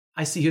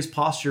I see his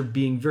posture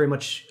being very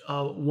much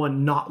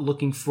one not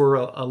looking for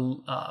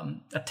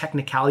a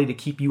technicality to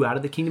keep you out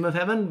of the kingdom of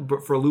heaven,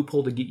 but for a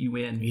loophole to get you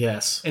in.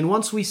 Yes. And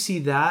once we see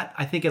that,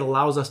 I think it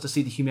allows us to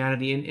see the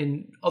humanity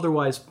in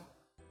otherwise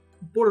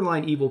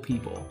borderline evil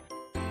people.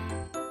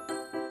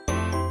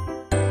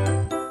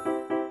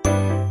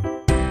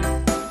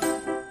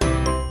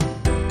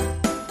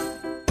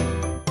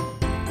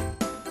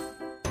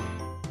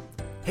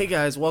 Hey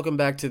guys, welcome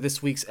back to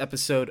this week's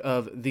episode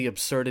of The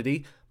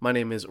Absurdity. My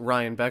name is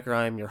Ryan Becker.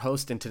 I am your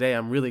host, and today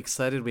I'm really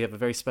excited. We have a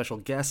very special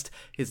guest.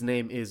 His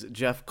name is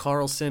Jeff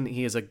Carlson.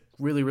 He is a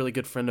really, really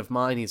good friend of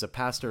mine. He's a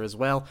pastor as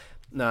well,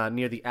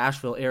 near the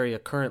Asheville area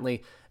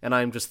currently, and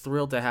I'm just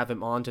thrilled to have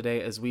him on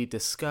today as we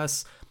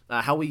discuss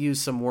how we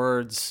use some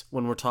words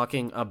when we're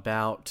talking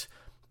about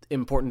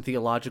important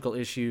theological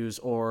issues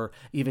or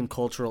even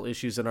cultural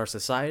issues in our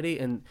society,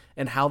 and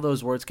how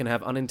those words can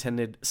have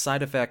unintended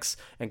side effects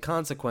and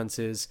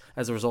consequences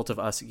as a result of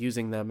us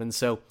using them. And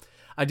so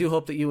I do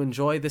hope that you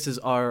enjoy. This is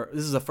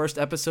the first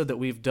episode that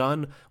we've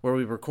done where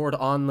we record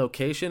on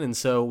location, and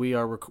so we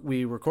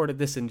recorded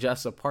this in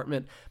Jeff's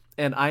apartment,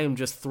 and I am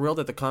just thrilled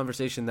at the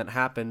conversation that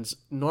happens.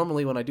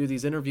 Normally when I do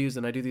these interviews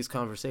and I do these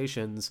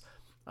conversations,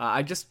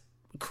 I just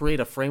create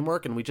a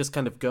framework and we just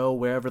kind of go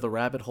wherever the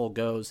rabbit hole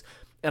goes.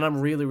 And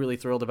I'm really, really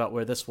thrilled about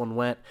where this one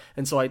went.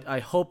 And so I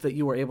hope that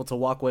you were able to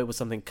walk away with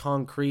something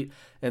concrete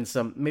and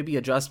some maybe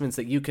adjustments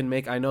that you can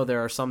make. I know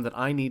there are some that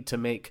I need to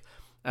make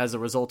as a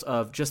result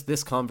of just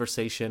this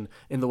conversation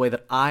in the way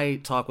that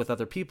I talk with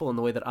other people, in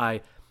the way that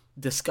I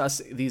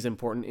discuss these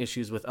important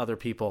issues with other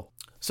people.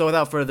 So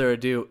without further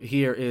ado,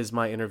 here is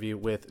my interview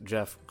with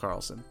Jeff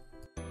Carlson.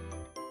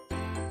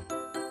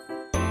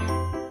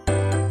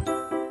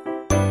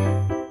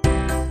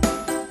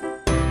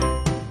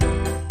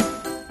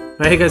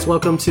 Hey guys,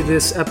 welcome to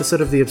this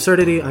episode of The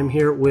Absurdity. I'm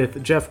here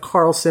with Jeff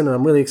Carlson, and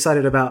I'm really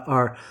excited about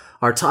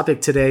our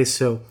topic today.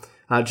 So,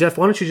 Jeff,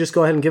 why don't you just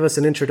go ahead and give us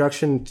an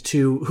introduction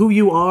to who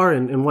you are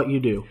and what you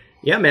do?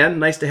 Yeah, man.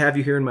 Nice to have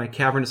you here in my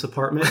cavernous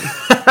apartment.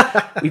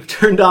 We've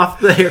turned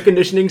off the air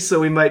conditioning, so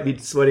we might be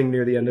sweating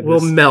near the end of this.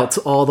 We'll melt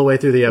all the way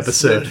through the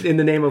episode. In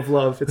the name of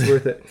love, it's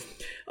worth it.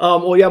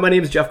 Well, yeah, my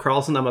name is Jeff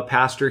Carlson. I'm a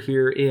pastor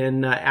here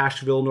in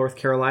Asheville, North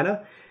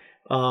Carolina.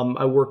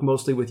 I work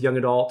mostly with young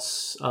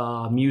adults,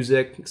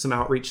 music, some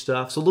outreach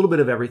stuff. So a little bit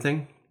of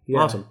everything.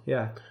 Yeah, awesome.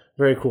 Yeah.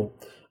 Very cool.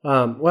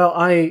 Well,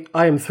 I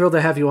am thrilled to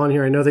have you on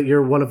here. I know that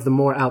you're one of the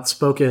more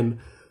outspoken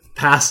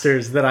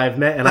pastors that I've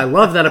met, and I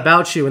love that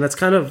about you. And that's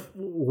kind of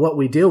what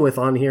we deal with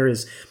on here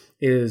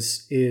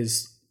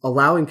is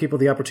allowing people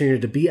the opportunity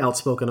to be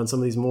outspoken on some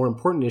of these more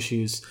important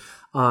issues,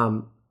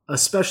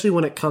 especially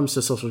when it comes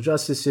to social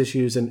justice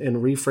issues and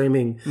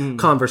reframing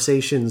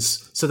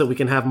conversations so that we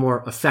can have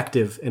more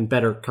effective and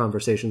better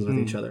conversations with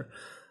each other.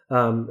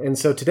 And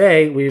so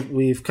today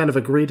we've kind of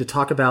agreed to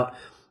talk about,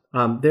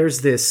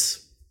 there's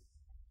this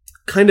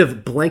kind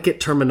of blanket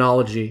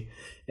terminology,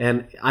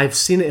 and I've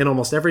seen it in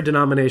almost every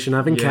denomination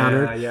I've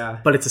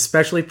encountered, but it's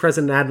especially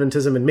present in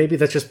Adventism, and maybe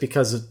that's just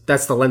because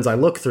that's the lens I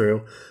look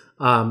through,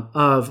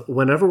 of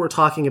whenever we're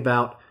talking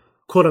about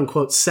quote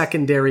unquote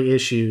secondary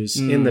issues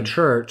in the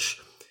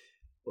church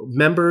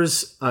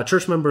members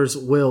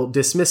will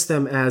dismiss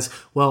them as,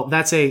 well,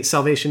 that's a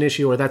salvation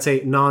issue or that's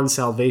a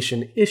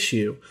non-salvation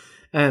issue.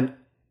 And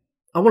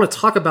I want to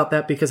talk about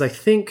that because I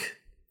think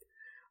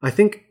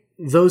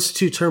those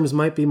two terms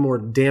might be more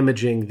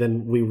damaging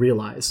than we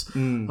realize.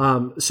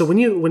 So when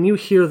you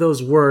hear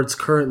those words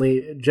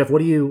currently, Jeff,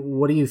 what do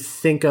you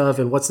think of,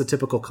 and what's the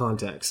typical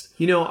context?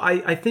 You know,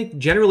 I think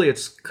generally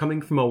it's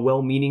coming from a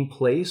well-meaning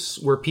place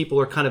where people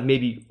are kind of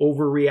maybe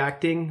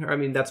overreacting. I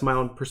mean, that's my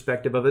own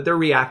perspective of it. They're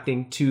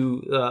reacting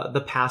to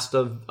the past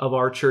of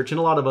our church and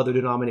a lot of other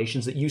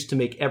denominations that used to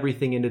make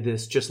everything into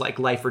this just like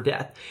life or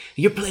death.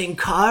 You're playing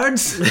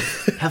cards?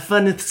 Have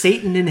fun with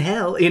Satan in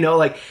hell. You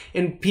know,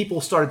 and people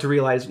started to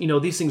realize,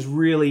 these things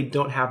really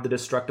don't have the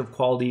destructive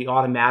quality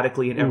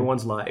automatically in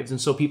everyone's lives. And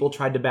so people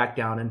tried to back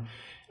down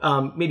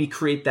and maybe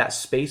create that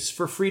space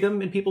for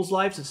freedom in people's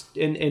lives.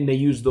 And they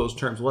use those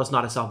terms. Well, it's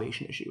not a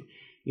salvation issue.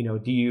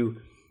 Do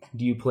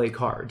you play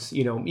cards?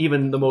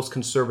 Even the most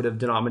conservative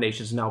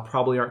denominations now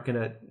probably aren't going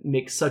to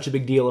make such a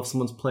big deal if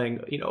someone's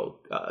playing,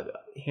 a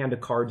hand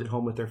of cards at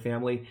home with their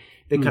family.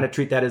 They kind of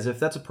treat that as if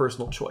that's a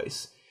personal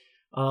choice.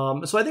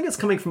 So I think it's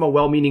coming from a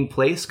well-meaning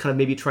place, kind of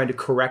maybe trying to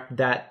correct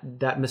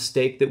that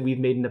mistake that we've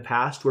made in the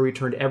past where we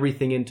turned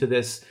everything into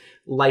this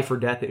life or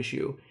death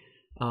issue.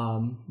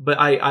 But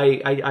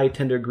I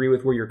tend to agree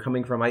with where you're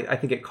coming from. I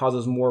think it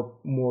causes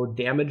more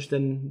damage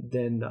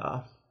than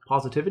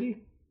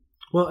positivity.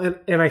 Well,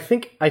 and I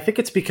think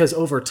it's because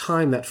over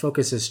time that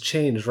focus has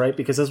changed, right?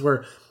 Because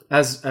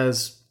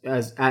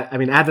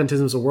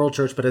Adventism is a world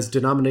church, but as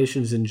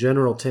denominations in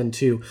general tend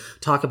to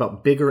talk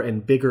about bigger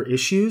and bigger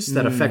issues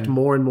that affect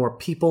more and more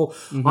people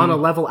on a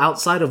level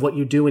outside of what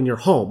you do in your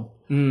home,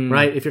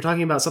 right? If you're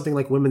talking about something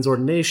like women's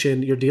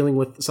ordination, you're dealing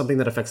with something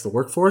that affects the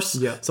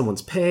workforce,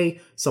 someone's pay,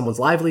 someone's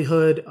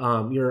livelihood.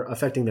 You're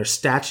affecting their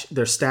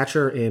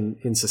stature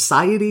in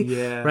society,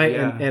 right?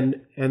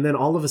 And then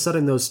all of a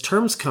sudden those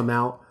terms come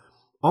out,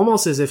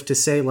 almost as if to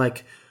say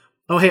like,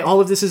 oh, hey, all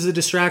of this is a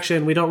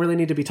distraction. We don't really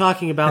need to be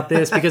talking about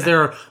this because there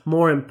are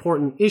more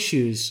important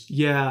issues.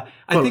 Yeah,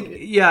 I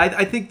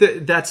think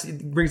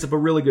that brings up a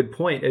really good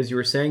point. As you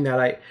were saying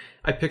that,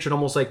 I pictured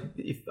almost like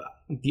if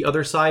the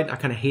other side. I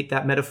kind of hate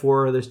that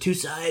metaphor. There's two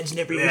sides in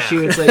every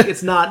issue. It's like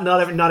it's not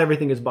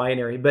everything is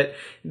binary, but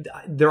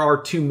there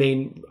are two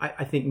main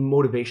I think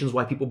motivations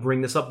why people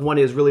bring this up. One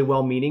is really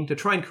well-meaning to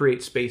try and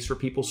create space for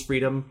people's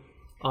freedom.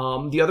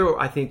 The other,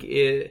 I think,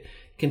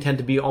 can tend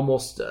to be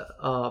almost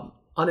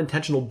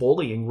unintentional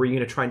bullying, where you're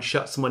going to try and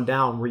shut someone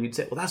down, where you'd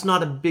say, well, that's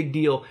not a big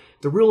deal.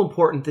 The real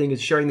important thing is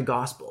sharing the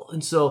gospel.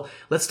 And so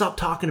let's stop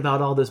talking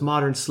about all this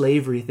modern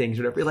slavery things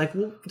or whatever. You're like,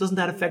 well, doesn't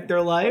that affect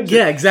their lives?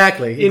 Yeah,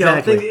 exactly.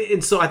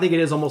 And so I think it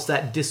is almost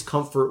that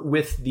discomfort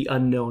with the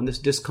unknown, this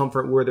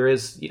discomfort where there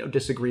is,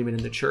 disagreement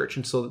in the church.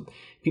 And so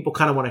people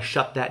kind of want to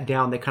shut that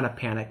down. They kind of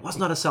panic. Well, it's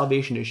not a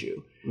salvation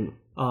issue.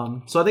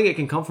 So I think it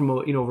can come from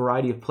a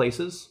variety of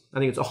places. I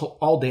think it's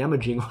all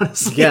damaging,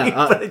 honestly.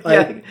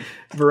 Yeah.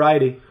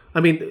 Variety. I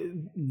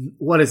mean,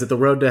 what is it? The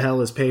road to hell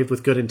is paved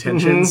with good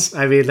intentions.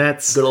 I mean,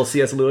 that's good old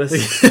C.S.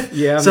 Lewis.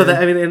 Yeah. So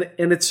that, I mean,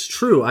 and it's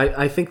true.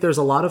 I think there's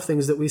a lot of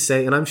things that we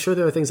say, and I'm sure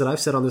there are things that I've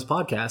said on this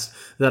podcast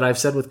that I've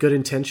said with good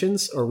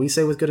intentions, or we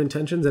say with good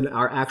intentions, and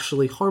are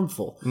actually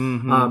harmful.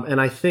 And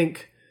I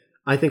think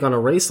on a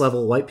race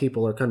level, white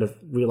people are kind of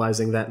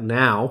realizing that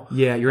now.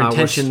 Yeah, your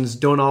intentions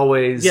don't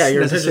always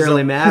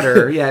necessarily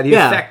matter. Yeah, the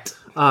effect.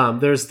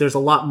 There's a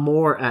lot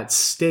more at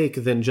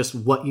stake than just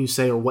what you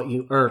say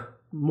or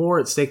more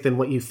at stake than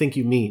what you think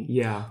you mean.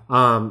 Yeah.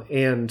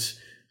 And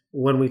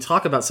when we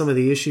talk about some of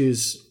the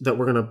issues that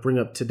we're going to bring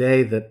up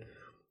today that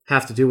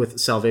have to do with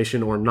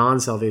salvation or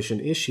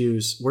non-salvation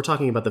issues, we're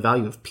talking about the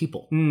value of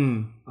people.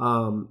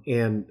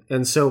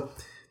 And so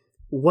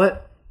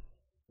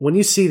when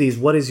you see these,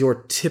 what is your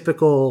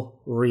typical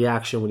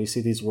reaction when you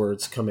see these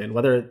words come in,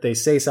 whether they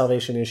say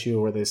salvation issue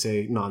or they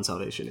say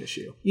non-salvation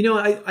issue?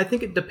 I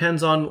think it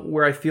depends on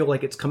where I feel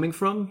like it's coming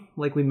from.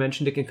 Like we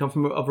mentioned, it can come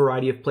from a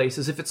variety of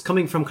places. If it's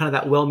coming from kind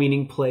of that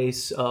well-meaning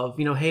place of,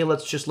 hey,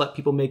 let's just let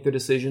people make their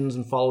decisions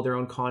and follow their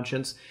own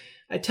conscience,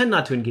 I tend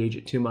not to engage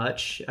it too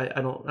much.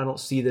 I don't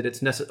see that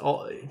it's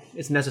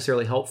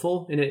necessarily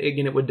helpful. And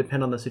it would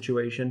depend on the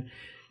situation.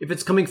 If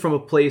it's coming from a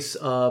place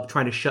of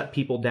trying to shut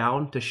people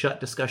down, to shut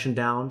discussion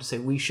down, to say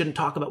we shouldn't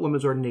talk about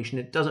women's ordination,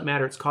 it doesn't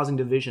matter, it's causing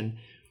division.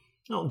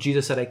 Well,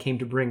 Jesus said, I came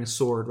to bring a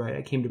sword, right?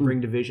 I came to bring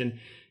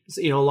division.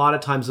 So, a lot of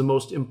times the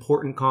most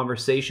important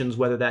conversations,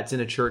 whether that's in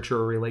a church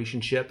or a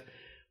relationship,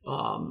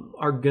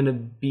 are going to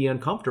be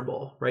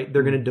uncomfortable, right?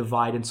 They're going to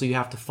divide. And so you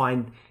have to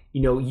find,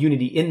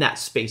 unity in that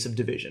space of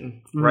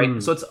division,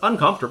 right? So it's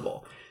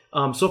uncomfortable.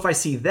 So if I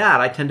see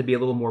that, I tend to be a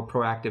little more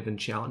proactive in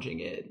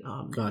challenging it.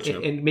 Gotcha.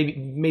 And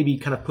maybe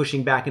kind of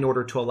pushing back in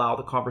order to allow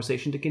the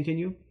conversation to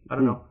continue. I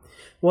don't know.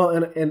 Well,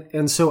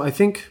 and so I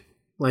think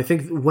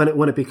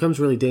when it becomes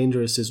really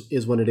dangerous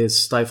is when it is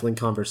stifling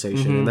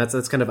conversation. And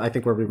that's kind of, I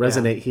think, where we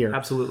resonate here.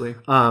 Absolutely.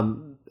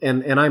 And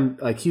I'm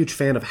a huge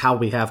fan of how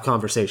we have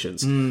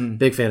conversations.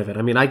 Big fan of it.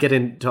 I mean, I get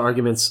into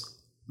arguments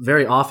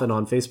very often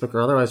on Facebook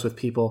or otherwise with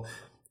people,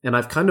 and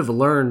I've kind of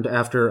learned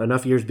after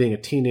enough years being a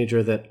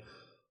teenager that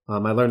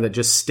I learned that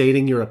just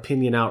stating your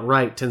opinion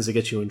outright tends to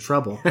get you in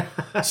trouble.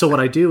 So what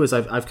I do is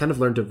I've kind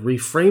of learned to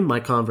reframe my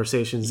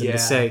conversations and to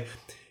say,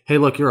 hey,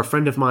 look, you're a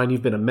friend of mine.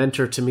 You've been a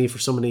mentor to me for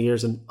so many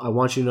years. And I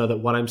want you to know that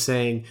what I'm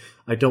saying,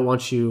 I don't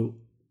want you,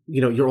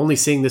 you're only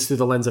seeing this through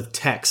the lens of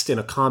text in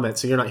a comment.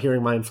 So you're not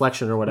hearing my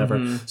inflection or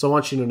whatever. So I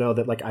want you to know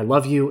that I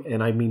love you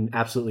and I mean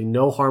absolutely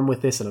no harm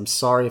with this. And I'm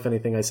sorry if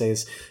anything I say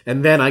is,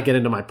 and then I get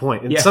into my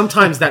point. And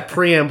sometimes that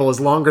preamble is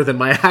longer than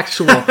my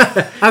actual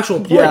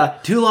point. Yeah.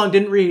 Too long,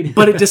 didn't read.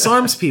 But it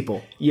disarms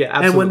people. Yeah,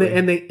 absolutely.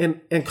 And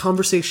when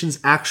conversations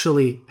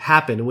actually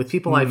happen. And with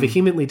people I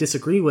vehemently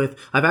disagree with,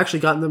 I've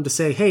actually gotten them to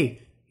say,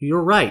 hey,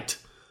 you're right.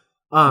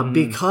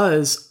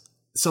 Because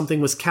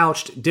something was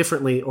couched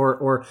differently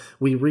or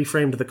we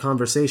reframed the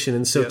conversation.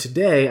 And so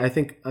today, I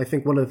think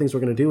one of the things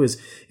we're going to do is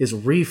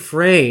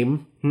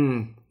reframe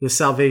the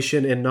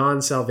salvation and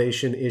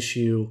non-salvation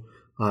issue,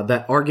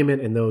 that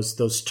argument and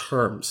those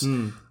terms.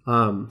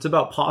 It's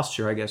about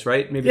posture, I guess,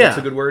 right? Maybe that's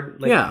a good word.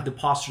 The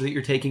posture that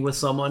you're taking with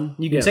someone.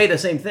 You can say the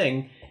same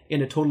thing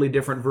in a totally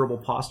different verbal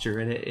posture,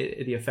 and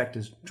the effect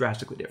is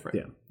drastically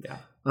different.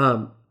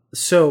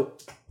 So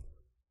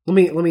let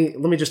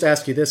me just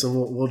ask you this, and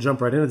we'll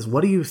jump right into this.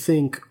 What do you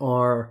think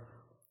are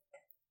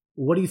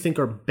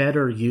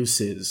better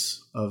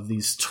uses of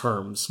these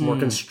terms? More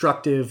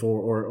constructive,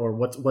 or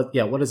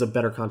what is a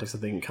better context that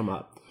they can come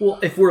up? Well,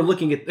 if we're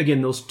looking at,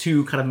 again, those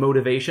two kind of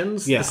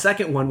motivations, the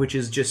second one, which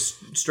is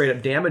just straight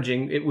up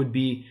damaging, it would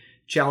be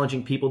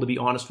challenging people to be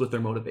honest with their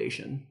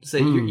motivation.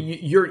 Say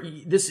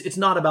it's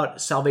not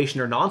about salvation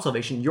or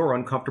non-salvation. You're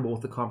uncomfortable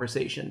with the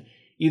conversation,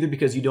 either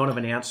because you don't have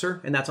an answer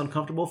and that's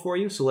uncomfortable for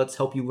you. So let's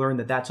help you learn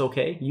that that's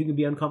okay. You can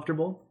be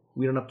uncomfortable.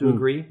 We don't have to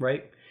agree,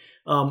 right?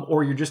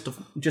 Or you're just a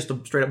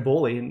straight up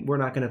bully, and we're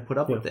not going to put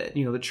up with it.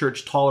 The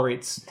church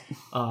tolerates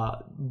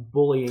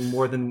bullying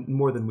more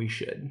than we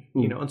should.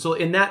 And so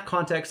in that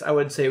context, I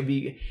would say it would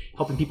be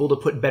helping people to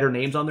put better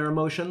names on their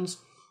emotions.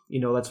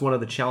 that's one of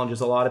the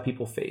challenges a lot of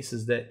people face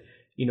is that,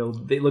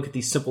 they look at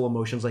these simple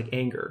emotions like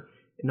anger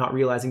and not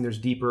realizing there's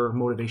deeper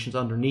motivations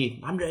underneath.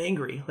 I'm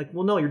angry. Like,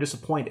 well, no, you're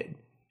disappointed,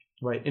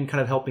 right? And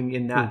kind of helping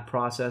in that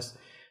process.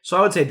 So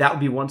I would say that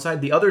would be one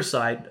side. The other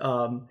side,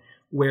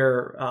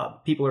 where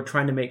people are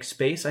trying to make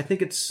space, I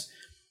think it's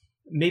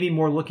maybe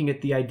more looking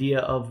at the idea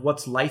of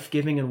what's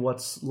life-giving and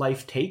what's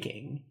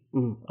life-taking,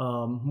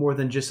 more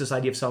than just this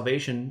idea of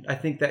salvation. I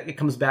think that it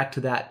comes back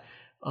to that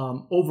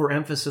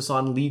overemphasis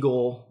on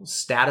legal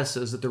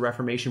statuses that the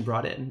Reformation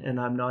brought in.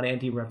 And I'm not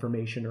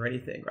anti-Reformation or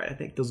anything, right? I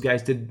think those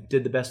guys did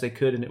the best they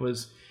could, and it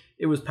was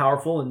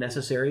powerful and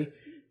necessary.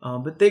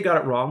 But they got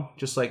it wrong.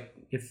 Just like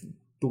if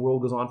the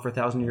world goes on for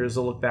 1,000 years,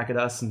 they'll look back at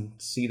us and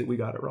see that we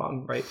got it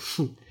wrong, right?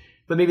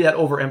 But maybe that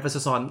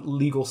overemphasis on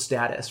legal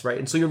status, right?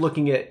 And so you're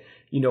looking at,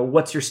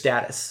 what's your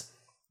status?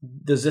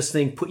 Does this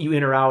thing put you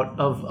in or out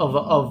of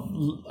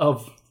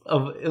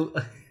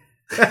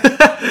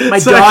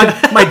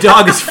my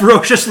dog is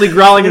ferociously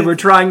growling, and we're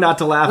trying not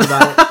to laugh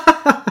about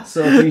it.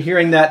 So if you're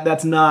hearing that,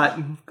 that's not,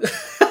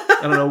 I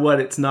don't know what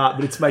it's not,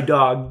 but it's my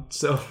dog.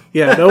 So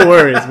yeah, no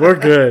worries. We're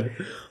good.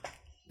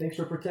 Thanks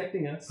for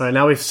protecting us. All right,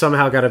 now we've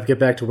somehow got to get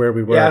back to where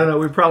we were. Yeah, I don't know.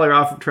 We probably are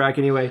off track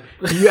anyway.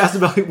 You asked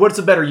about what's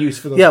a better use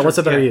for those terms. What's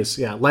a better use?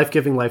 Yeah,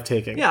 life-giving,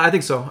 life-taking. Yeah, I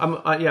think so.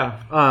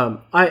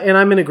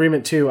 I'm in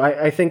agreement too.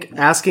 I think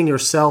asking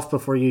yourself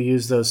before you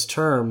use those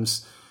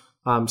terms,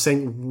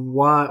 saying,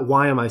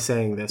 why am I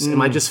saying this?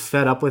 Am I just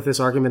fed up with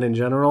this argument in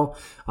general?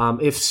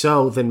 If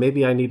so, then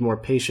maybe I need more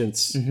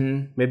patience.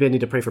 Maybe I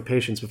need to pray for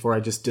patience before I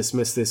just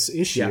dismiss this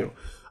issue. Yeah.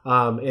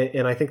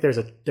 And I think there's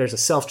a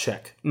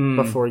self-check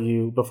before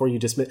you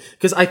dismiss,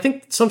 because I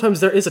think sometimes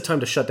there is a time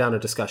to shut down a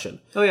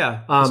discussion. Oh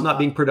yeah. It's not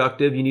being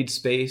productive. You need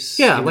space.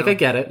 Yeah. I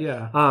get it.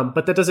 Yeah.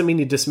 But that doesn't mean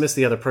you dismiss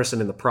the other person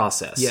in the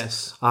process.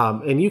 Yes.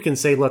 And you can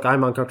say, look,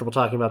 I'm uncomfortable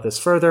talking about this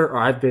further, or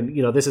I've been,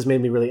 this has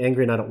made me really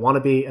angry and I don't want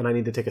to be, and I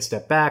need to take a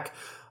step back.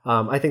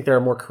 I think there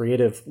are more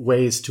creative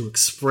ways to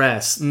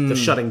express the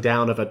shutting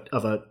down of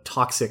a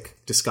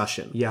toxic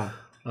discussion. Yeah.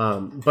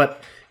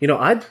 But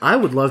I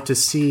would love to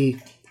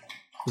see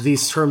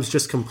these terms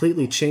just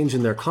completely change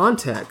in their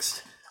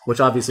context, which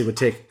obviously would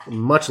take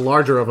much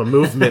larger of a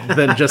movement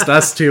than just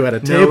us two at a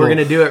table. Maybe we're going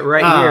to do it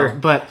right here.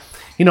 But,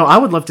 I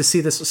would love to see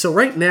this. So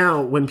right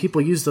now, when people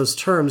use those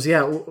terms,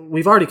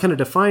 we've already kind of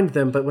defined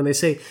them, but when they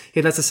say,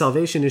 hey, that's a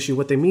salvation issue,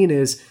 what they mean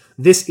is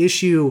this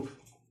issue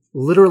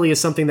literally is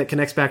something that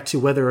connects back to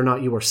whether or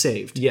not you are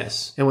saved.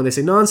 Yes. And when they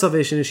say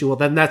non-salvation issue, well,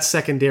 then that's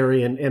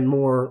secondary and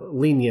more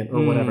lenient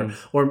or whatever.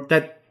 Or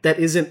that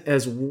isn't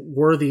as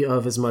worthy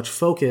of as much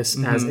focus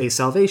as a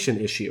salvation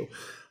issue.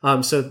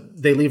 So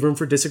they leave room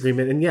for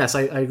disagreement. And yes,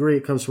 I agree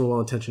it comes from a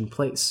well-intentioned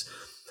place.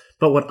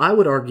 But what I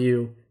would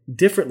argue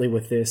differently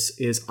with this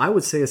is I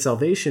would say a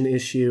salvation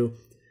issue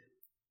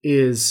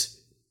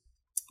is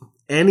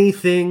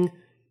anything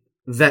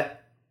that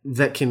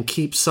can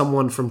keep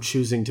someone from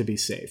choosing to be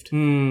saved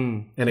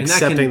and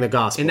accepting the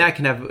gospel. And that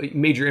can have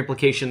major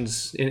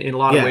implications in a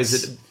lot of ways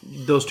that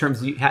those terms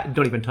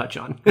don't even touch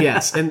on.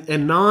 Yes,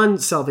 and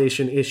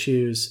non-salvation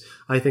issues,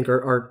 I think,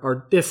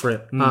 are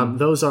different.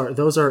 Those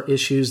are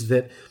issues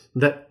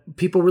that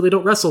people really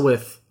don't wrestle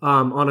with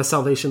on a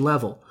salvation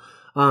level.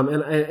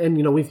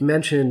 And we've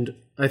mentioned,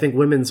 I think,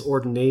 women's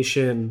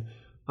ordination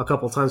a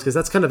couple of times, because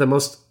that's kind of the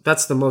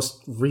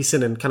most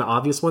recent and kind of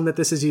obvious one that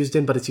this is used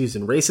in, but it's used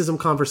in racism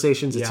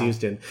conversations. It's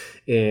used in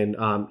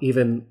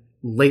even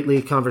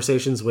lately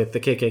conversations with the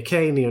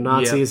KKK,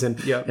 neo-Nazis, and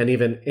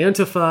even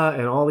Antifa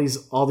and all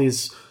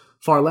these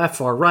far left,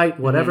 far right,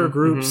 whatever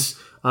groups.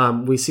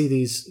 We see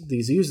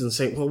these used and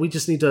saying, well, we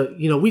just need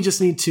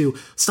to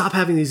stop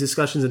having these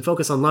discussions and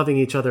focus on loving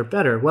each other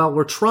better. Well,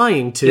 we're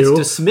trying to. It's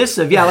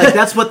dismissive. Yeah. Like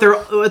that's what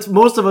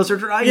most of us are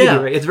trying to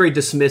do. Right? It's very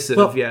dismissive.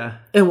 Well,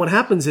 and what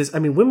happens is,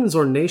 women's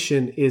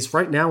ordination is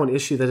right now an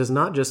issue that is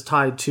not just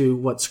tied to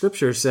what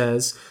Scripture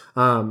says,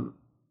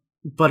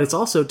 but it's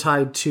also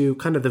tied to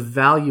kind of the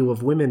value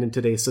of women in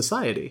today's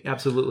society.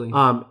 Absolutely.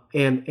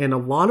 And a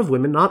lot of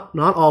women, not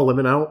all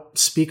women, I don't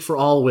speak for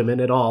all women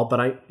at all,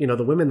 but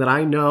the women that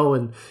I know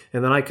and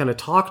that I kind of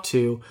talk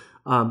to,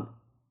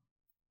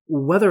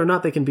 whether or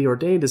not they can be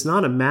ordained is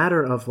not a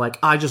matter of like,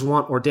 I just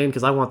want ordained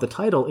because I want the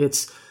title.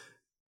 It's,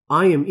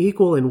 I am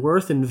equal in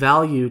worth and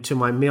value to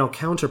my male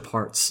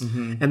counterparts.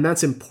 And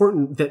that's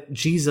important that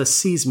Jesus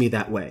sees me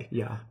that way.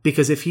 Yeah.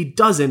 Because if he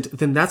doesn't,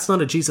 then that's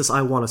not a Jesus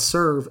I want to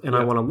serve and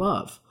I want to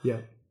love. Yeah.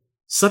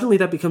 Suddenly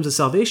that becomes a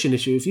salvation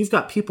issue. If you've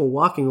got people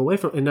walking away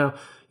from, and now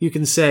you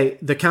can say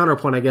the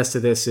counterpoint, I guess, to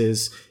this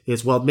is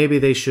well, maybe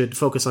they should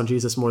focus on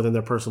Jesus more than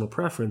their personal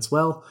preference.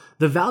 Well,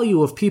 the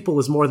value of people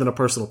is more than a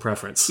personal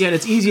preference. Yeah, and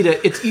it's easy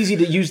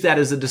to use that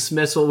as a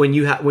dismissal when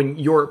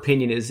your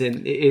opinion is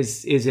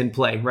in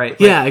play, right?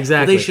 Like, yeah,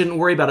 exactly. Well, they shouldn't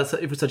worry about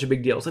it if it's such a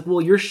big deal. It's like,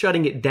 well, you're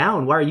shutting it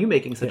down. Why are you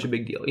making such a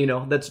big deal?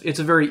 It's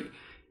a very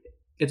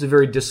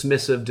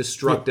dismissive,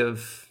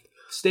 destructive.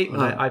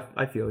 statement.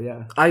 I feel,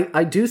 yeah.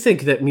 I do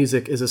think that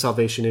music is a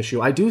salvation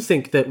issue. I do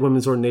think that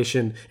women's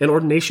ordination and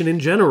ordination in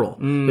general,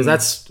 because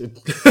that's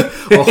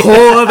a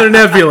whole other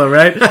nebula,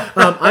 right?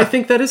 I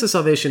think that is a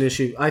salvation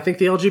issue. I think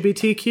the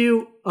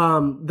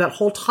LGBTQ, that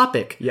whole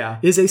topic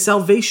is a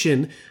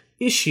salvation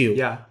issue.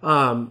 Yeah.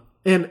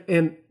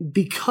 And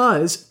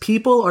because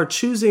people are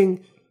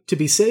choosing to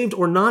be saved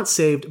or not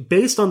saved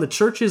based on the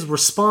church's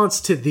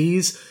response to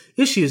these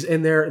issues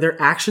and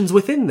their actions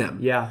within them.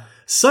 Yeah.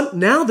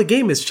 Now the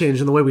game has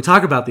changed in the way we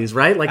talk about these,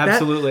 right? Like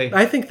Absolutely.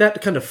 I think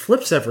that kind of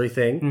flips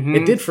everything.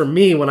 It did for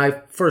me when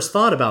I first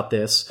thought about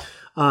this,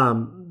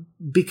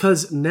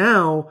 because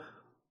now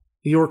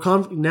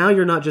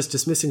you're not just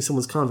dismissing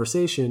someone's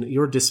conversation,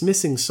 you're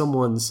dismissing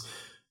someone's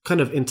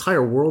kind of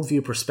entire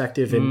worldview,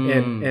 perspective,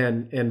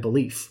 and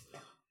belief.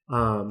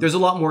 There's a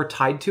lot more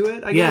tied to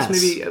it, I guess.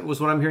 Maybe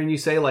was what I'm hearing you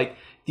say. Like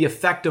the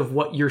effect of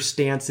what your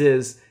stance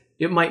is,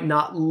 it might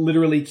not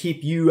literally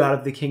keep you out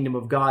of the kingdom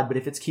of God, but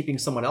if it's keeping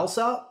someone else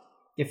out,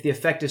 if the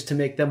effect is to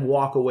make them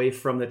walk away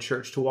from the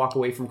church, to walk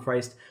away from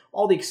Christ,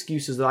 all the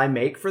excuses that I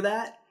make for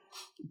that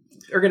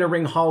are going to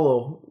ring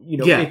hollow.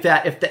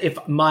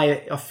 If my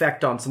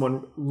effect on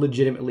someone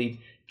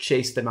legitimately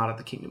chased them out of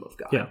the kingdom of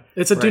God. Yeah,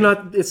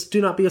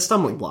 do not be a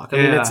stumbling block. I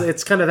mean,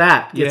 it's kind of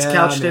that. It's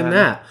couched in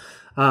that.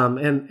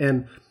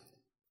 And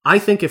I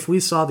think if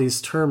we saw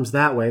these terms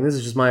that way, and this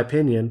is just my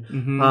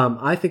opinion,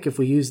 I think if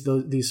we used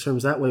these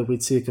terms that way,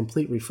 we'd see a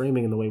complete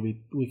reframing in the way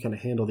we kind of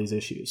handle these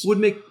issues.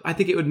 I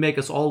think it would make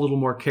us all a little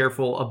more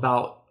careful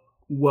about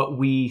what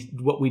we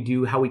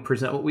do, how we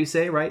present what we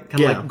say, right?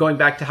 Kind of like going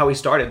back to how we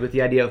started with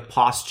the idea of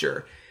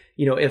posture.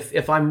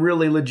 If I'm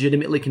really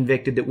legitimately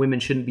convicted that women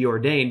shouldn't be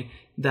ordained,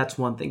 that's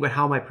one thing. But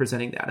how am I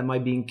presenting that? Am I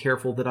being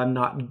careful that I'm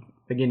not,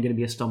 again, going to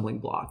be a stumbling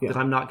block, that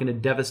I'm not going to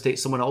devastate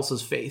someone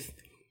else's faith?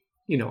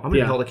 I'm going to be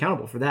held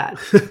accountable for that.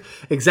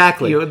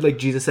 Exactly. Like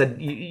Jesus said,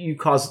 you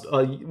caused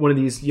one of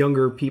these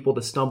younger people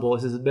to stumble.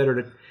 He says it's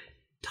better to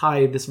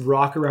tie this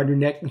rock around your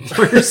neck and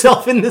throw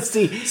yourself in the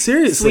sea.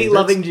 Seriously. Sweet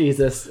loving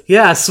Jesus.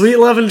 Yeah, sweet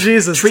loving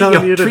Jesus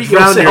telling you to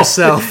drown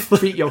yourself.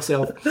 Treat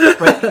yourself.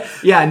 Right?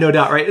 Yeah, no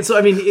doubt, right? And so,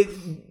 I mean,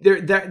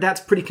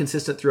 that's pretty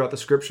consistent throughout the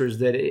scriptures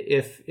that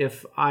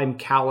if I'm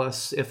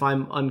callous, if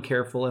I'm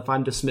uncareful, if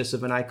I'm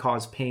dismissive and I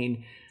cause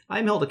pain,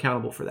 I'm held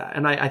accountable for that.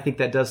 And I think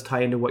that does tie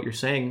into what you're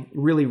saying,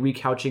 really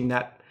recouching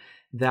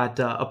that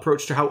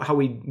approach to how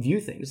we view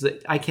things.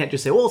 That I can't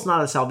just say, well, it's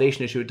not a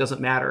salvation issue, it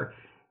doesn't matter,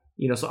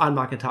 so I'm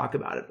not going to talk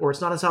about it. Or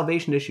it's not a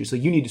salvation issue, so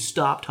you need to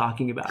stop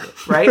talking about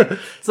it, right?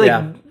 It's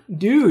like,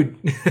 dude.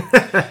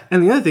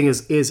 And the other thing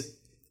is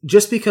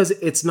just because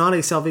it's not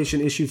a salvation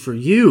issue for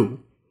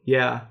you,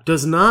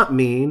 does not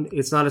mean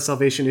it's not a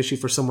salvation issue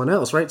for someone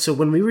else, right? So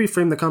when we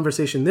reframe the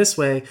conversation this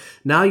way,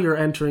 now you're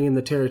entering in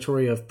the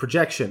territory of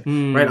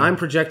projection, right? I'm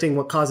projecting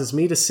what causes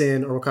me to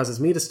sin or what causes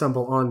me to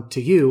stumble onto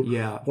you,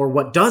 or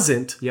what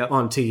doesn't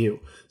onto you.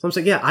 So I'm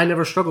saying, I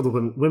never struggled with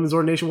women. Women's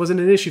ordination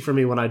wasn't an issue for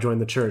me when I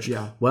joined the church.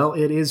 Well,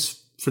 it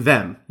is for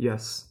them.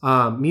 Yes.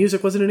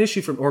 Music wasn't an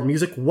issue or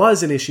music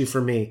was an issue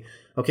for me.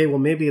 Okay, well,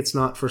 maybe it's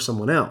not for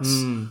someone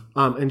else.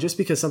 And just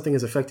because something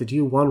has affected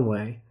you one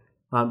way,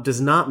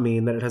 does not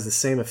mean that it has the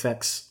same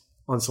effects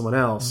on someone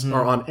else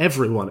or on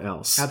everyone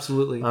else.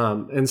 Absolutely.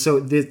 And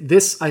so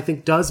this, I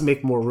think, does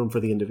make more room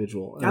for the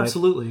individual. And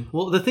absolutely.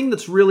 Well, the thing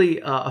that's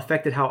really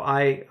affected how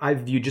I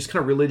view just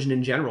kind of religion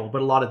in general,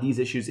 but a lot of these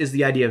issues, is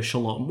the idea of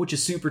shalom, which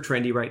is super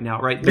trendy right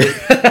now, right?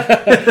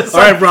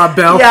 All right, Rob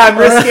Bell. Yeah, I'm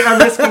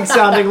risking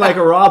sounding like a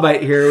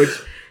Robite here, which...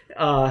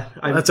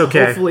 that's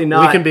okay. Hopefully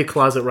not. We can be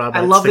closet Rob.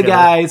 I love the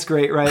guy. It's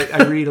great, right?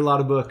 I read a lot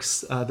of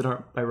books that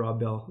aren't by Rob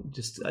Bell.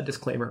 Just a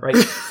disclaimer, right?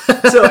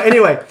 So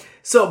anyway,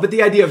 but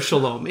the idea of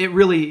shalom, it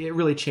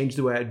really changed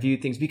the way I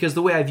viewed things, because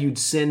the way I viewed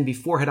sin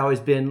before had always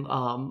been,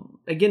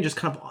 again, just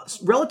kind of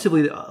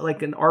relatively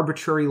like an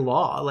arbitrary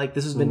law. Like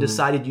this has been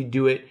decided, you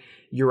do it,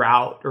 you're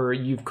out, or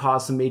you've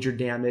caused some major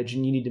damage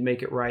and you need to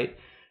make it right.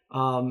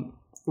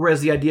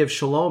 Whereas the idea of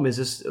shalom is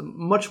just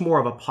much more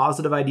of a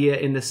positive idea,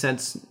 in the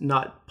sense,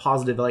 not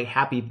positive like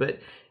happy, but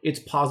it's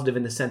positive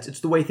in the sense it's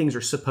the way things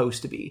are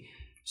supposed to be.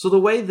 So the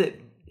way that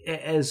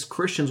as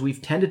Christians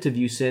we've tended to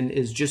view sin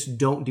is just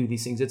don't do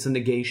these things. It's a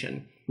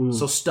negation.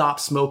 So stop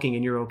smoking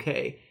and you're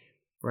okay,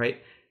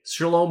 right?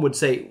 Shalom would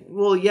say,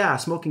 well, yeah,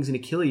 smoking's going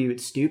to kill you.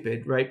 It's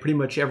stupid, right? Pretty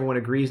much everyone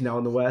agrees now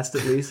in the West,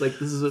 at least. Like,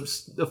 this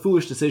is a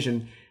foolish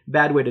decision,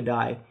 bad way to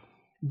die.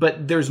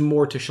 But there's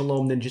more to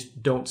shalom than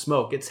just don't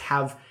smoke. It's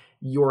have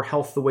your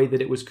health the way that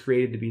it was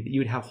created to be, that you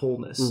would have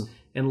wholeness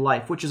in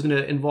life, which is going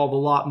to involve a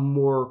lot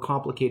more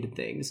complicated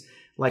things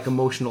like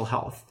emotional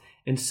health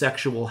and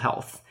sexual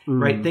health,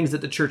 right? Things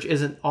that the church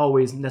isn't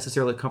always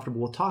necessarily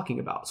comfortable with talking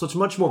about. So it's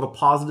much more of a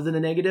positive than a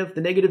negative. The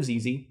negative's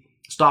easy.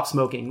 Stop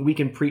smoking. We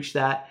can preach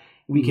that.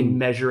 We can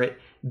measure it.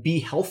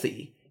 Be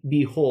healthy.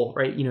 Be whole,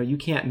 right? You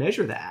can't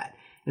measure that.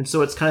 And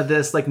so it's kind of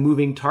this like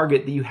moving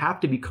target that you have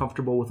to be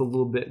comfortable with a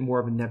little bit more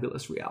of a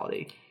nebulous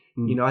reality.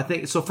 I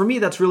think, so for me,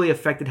 that's really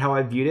affected how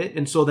I viewed it.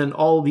 And so then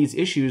all these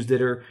issues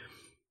that are,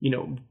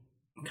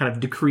 kind of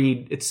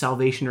decreed it's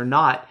salvation or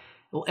not,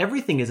 well,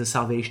 everything is a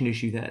salvation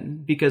issue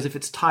then, because if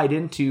it's tied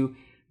into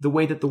the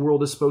way that the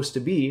world is supposed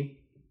to be,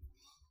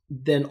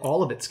 then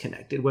all of it's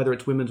connected, whether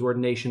it's women's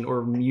ordination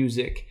or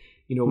music,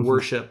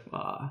 worship,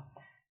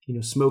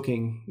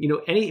 smoking,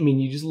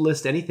 you just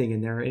list anything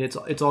in there and it's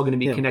all going to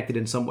be connected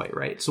in some way,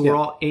 right? So we're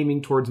all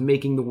aiming towards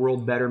making the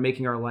world better,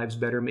 making our lives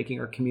better, making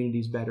our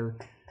communities better.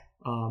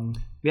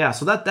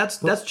 So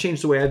that's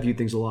changed the way I view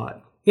things a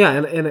lot. Yeah.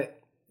 And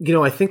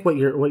I think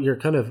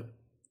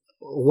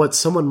what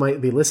someone might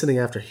be listening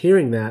after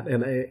hearing that,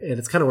 and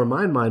it's kind of where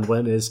my mind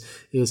went is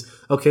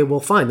okay, well,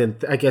 fine. Then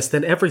I guess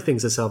then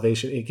everything's a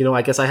salvation.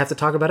 I guess I have to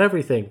talk about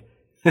everything.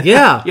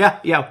 Yeah.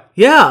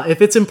 Yeah.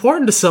 If it's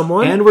important to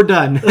someone. And we're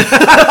done.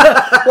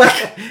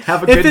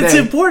 Have a good day. If it's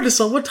important to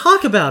someone,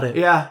 talk about it.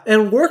 Yeah.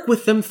 And work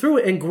with them through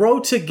it and grow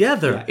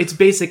together. Yeah. It's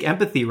basic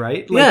empathy,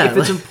 right? If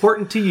it's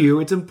important to you,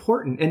 it's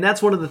important. And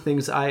that's one of the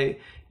things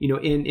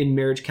in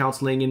marriage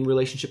counseling and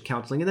relationship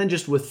counseling, and then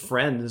just with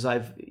friends,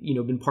 I've,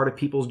 been part of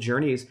people's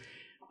journeys.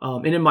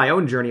 And in my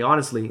own journey,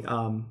 honestly,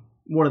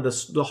 one of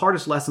the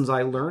hardest lessons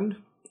I learned,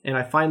 and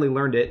I finally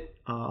learned it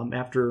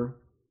after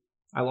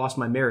I lost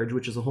my marriage,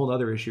 which is a whole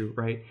other issue,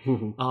 right?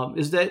 Mm-hmm.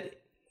 Is that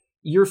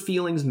your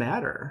feelings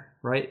matter,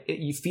 right?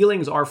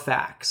 Feelings are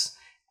facts.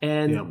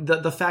 And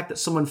the fact that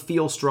someone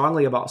feels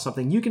strongly about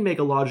something, you can make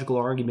a logical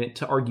argument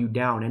to argue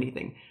down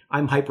anything.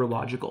 I'm hyper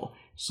logical,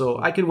 so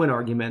I can win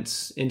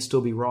arguments and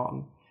still be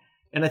wrong.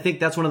 And I think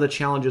that's one of the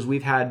challenges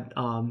we've had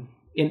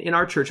in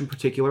our church in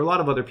particular. A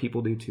lot of other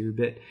people do too.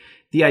 But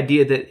the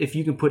idea that if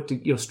you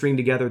can string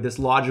together this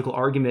logical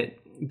argument,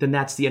 then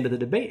that's the end of the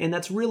debate, and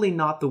that's really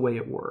not the way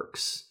it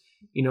works.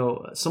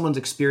 Someone's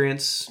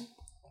experience,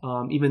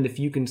 even if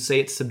you can say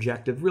it's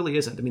subjective, really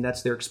isn't. I mean,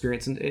 that's their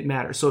experience and it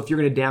matters. So if you're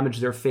going to damage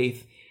their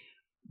faith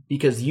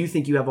because you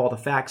think you have all the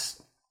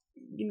facts,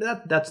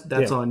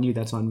 that's on you.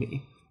 That's on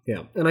me.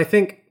 Yeah. And I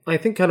think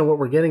kind of what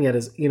we're getting at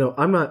is,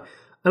 I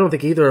don't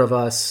think either of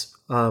us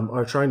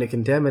are trying to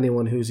condemn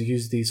anyone who's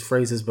used these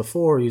phrases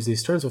before, used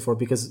these terms before,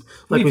 because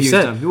like we've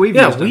said, we've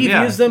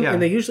used them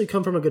and they usually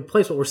come from a good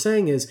place. What we're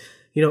saying is,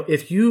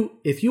 if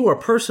you are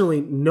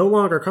personally no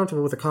longer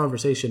comfortable with a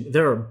conversation,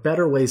 there are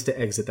better ways to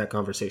exit that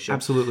conversation.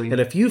 Absolutely. And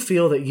if you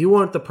feel that you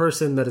aren't the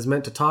person that is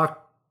meant to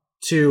talk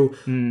to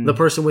the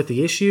person with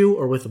the issue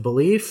or with the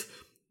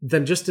belief,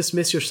 then just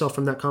dismiss yourself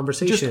from that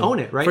conversation. Just own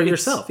it, right? For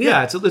yourself.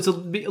 Yeah, it's a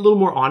little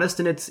more honest,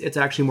 and it's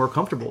actually more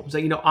comfortable. It's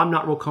like, I'm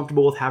not real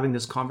comfortable with having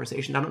this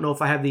conversation. I don't know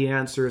if I have the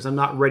answers. I'm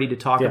not ready to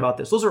talk about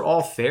this. Those are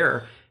all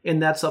fair,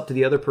 and that's up to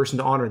the other person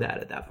to honor that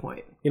at that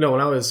point.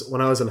 When I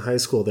was in high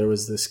school, there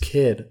was this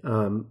kid,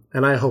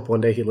 and I hope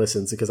one day he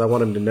listens because I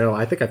want him to know.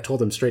 I think I've told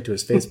him straight to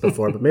his face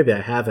before, but maybe I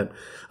haven't.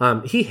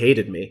 He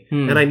hated me,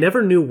 and I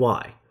never knew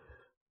why.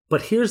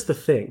 But here's the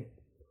thing.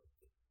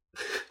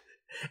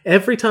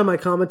 Every time I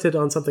commented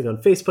on something on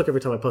Facebook,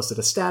 every time I posted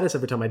a status,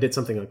 every time I did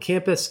something on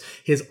campus,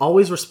 his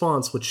always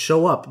response would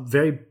show up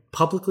very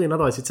publicly and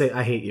otherwise. He'd say,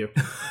 "I hate you."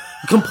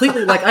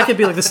 Completely, like I could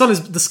be like, the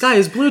sky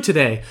is blue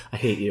today. I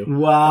hate you.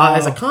 Wow.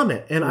 As a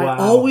comment. And I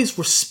always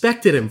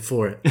respected him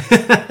for it.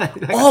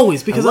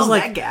 Always. Because I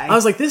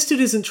was like, this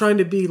dude isn't trying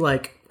to be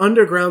like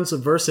underground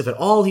subversive at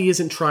all. He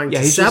isn't trying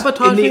to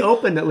sabotage in the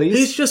open, at least.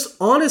 He's just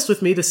honest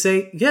with me to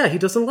say, he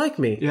doesn't like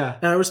me. Yeah.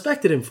 And I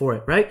respected him for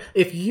it, right?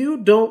 If you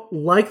don't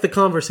like the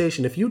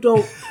conversation, if you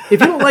don't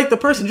like the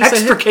person, just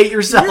extricate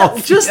yourself.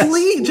 Yeah, just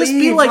leave. Just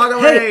be like,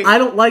 hey, I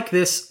don't like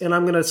this and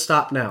I'm going to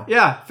stop now.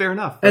 Yeah, fair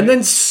enough. Right? And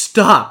then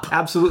stop.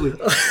 Absolutely.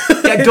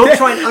 Yeah, don't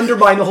try and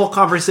undermine the whole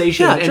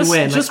conversation and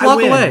win. Just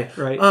walk away.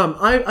 Right.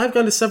 I've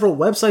gone to several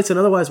websites and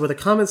otherwise where the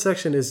comment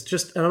section is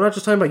just, and I'm not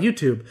just talking about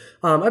YouTube.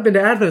 I've been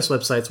to Adventist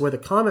websites where the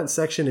comment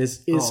section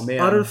is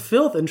utter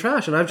filth and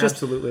trash. And I've just,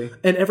 absolutely.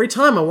 And every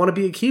time I want to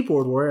be a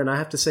keyboard warrior and I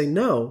have to say,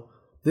 no,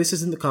 this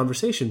isn't the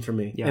conversation for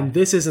me. Yeah. And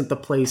this isn't the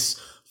place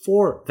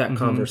for that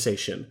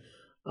conversation.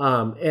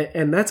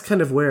 And that's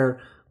kind of where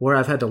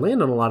I've had to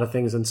land on a lot of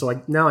things. And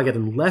so now I get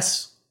in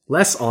less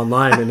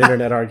online and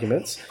internet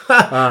arguments.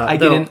 I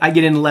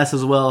get in less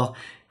as well.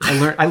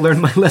 I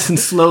learned my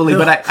lessons slowly,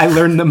 but I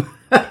learned them.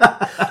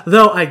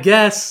 Though I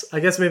guess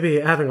maybe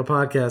having a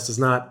podcast is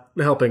not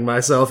helping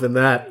myself in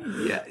that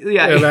in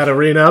that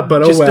arena.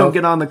 But just don't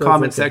get on the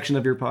comment section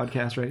of your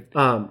podcast, right?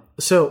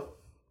 So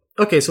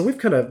we've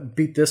kind of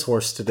beat this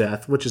horse to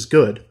death, which is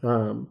good.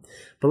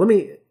 But let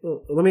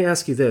me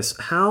ask you this: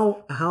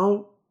 How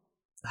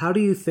do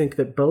you think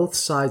that both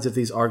sides of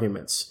these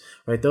arguments,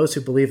 right? Those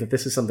who believe that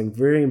this is something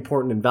very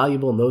important and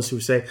valuable, and those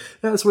who say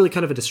that's really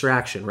kind of a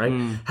distraction, right?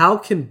 How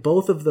can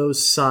both of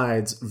those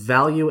sides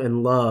value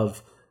and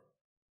love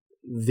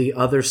the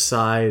other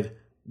side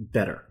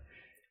better?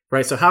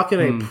 Right? So how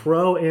can a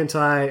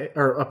pro-anti...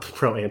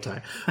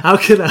 How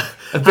can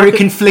a very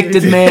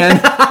conflicted man.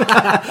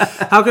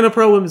 How can a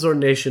pro-women's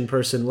ordination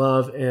person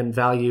love and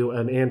value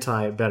an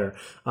anti better?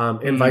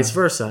 And vice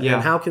versa. Yeah.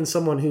 And how can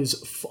someone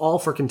who's all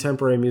for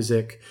contemporary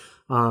music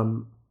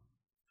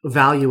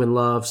value and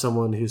love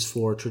someone who's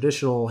for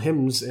traditional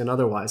hymns and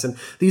otherwise? And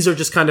these are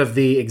just kind of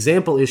the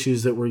example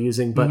issues that we're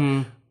using, but...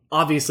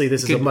 Obviously,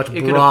 this is a much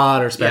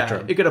broader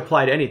spectrum. Yeah, it could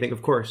apply to anything,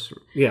 of course.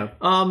 Yeah.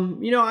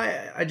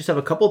 I just have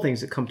a couple things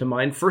that come to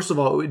mind. First of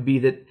all, it would be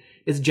that,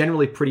 it's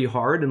generally pretty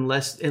hard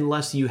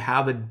unless you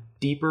have a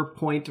deeper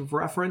point of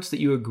reference that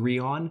you agree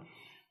on.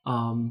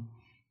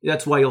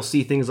 That's why you'll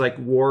see things like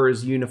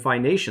wars unify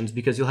nations,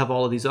 because you'll have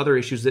all of these other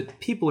issues that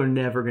people are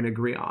never going to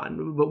agree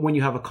on. But when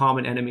you have a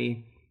common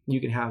enemy, you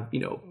can have,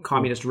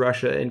 communist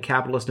Russia and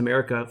capitalist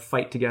America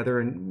fight together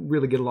and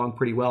really get along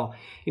pretty well.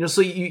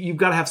 So you've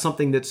got to have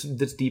something that's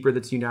deeper,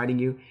 that's uniting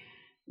you,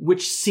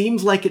 which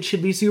seems like it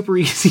should be super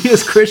easy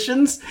as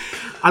Christians.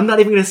 I'm not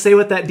even going to say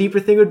what that deeper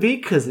thing would be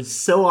because it's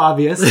so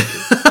obvious.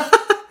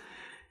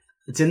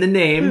 It's in the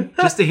name.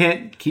 Just a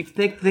hint.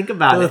 Think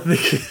about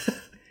it.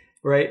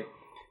 Right?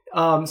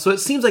 So it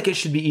seems like it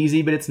should be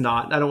easy, but it's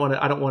not. I don't want to,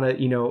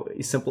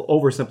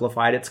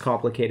 oversimplify it. It's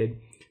complicated.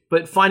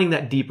 But finding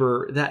that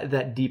deeper,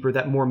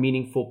 that more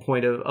meaningful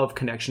point of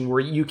connection where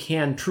you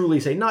can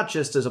truly say, not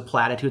just as a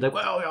platitude, like,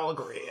 well, we all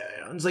agree.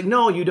 It's like,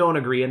 no, you don't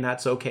agree, and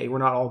that's okay. We're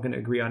not all going to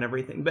agree on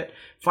everything. But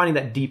finding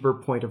that deeper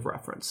point of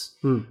reference.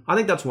 I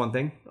think that's one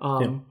thing.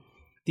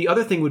 The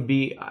other thing would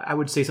be, I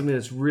would say something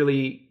that's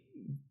really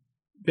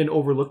been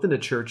overlooked in the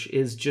church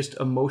is just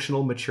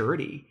emotional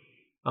maturity.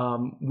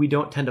 We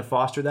don't tend to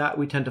foster that.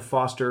 We tend to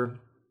foster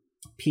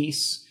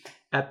peace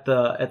at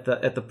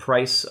the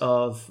price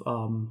of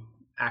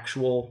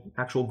actual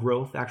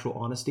growth, actual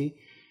honesty,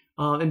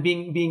 and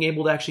being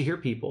able to actually hear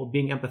people,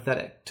 being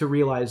empathetic, to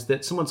realize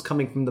that someone's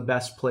coming from the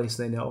best place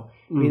they know.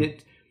 I mean,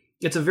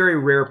 it's a very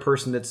rare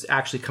person that's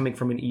actually coming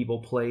from an evil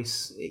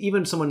place.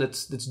 Even someone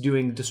that's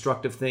doing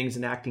destructive things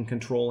and acting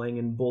controlling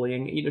and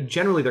bullying.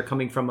 Generally they're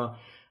coming from a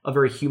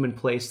very human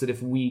place that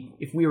if we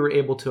were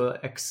able to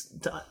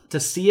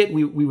see it,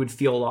 we would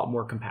feel a lot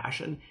more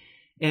compassion.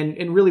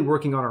 And really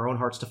working on our own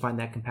hearts to find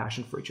that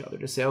compassion for each other,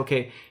 to say,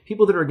 okay,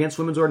 people that are against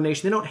women's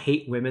ordination, they don't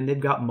hate women. They've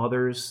got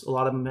mothers. A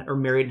lot of them are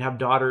married and have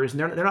daughters, and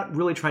they're not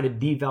really trying to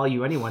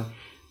devalue anyone.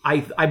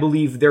 I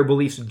believe their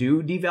beliefs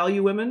do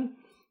devalue women,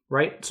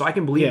 right? So I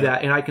can believe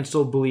that, and I can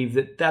still believe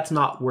that that's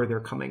not where they're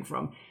coming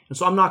from. And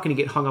so I'm not going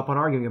to get hung up on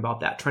arguing about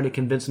that, trying to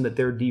convince them that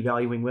they're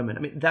devaluing women. I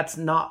mean, that's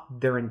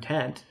not their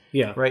intent,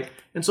 right?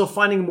 And so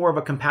finding more of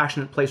a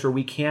compassionate place where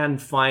we can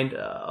find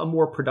a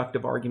more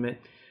productive argument.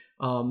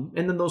 And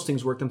then those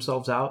things work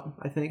themselves out,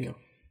 I think.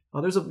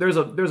 There's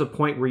a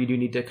point where you do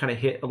need to kind of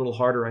hit a little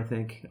harder, I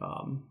think,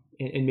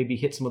 and maybe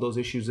hit some of those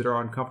issues that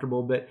are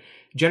uncomfortable. But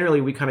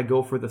generally, we kind of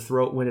go for the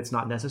throat when it's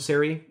not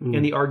necessary,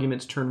 and the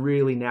arguments turn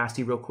really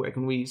nasty real quick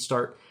when we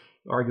start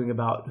arguing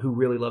about who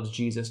really loves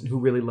Jesus and who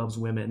really loves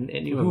women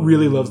and who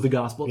really loves the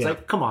gospel. It's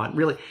like, come on,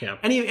 really?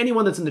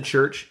 Anyone that's in the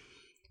church,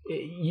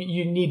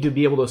 you need to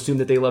be able to assume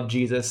that they love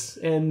Jesus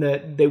and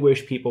that they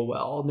wish people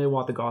well and they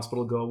want the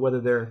gospel to go, whether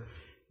they're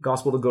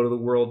gospel to go to the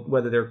world,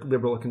 whether they're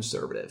liberal or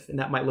conservative. And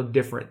that might look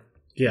different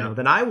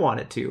than I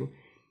want it to.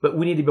 But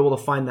we need to be able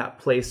to find that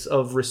place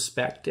of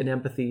respect and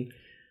empathy.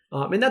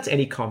 And that's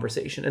any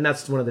conversation. And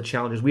that's one of the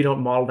challenges. We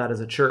don't model that as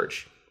a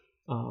church.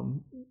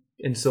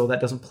 And so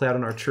that doesn't play out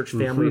in our church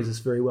families as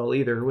very well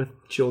either, with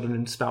children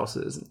and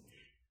spouses.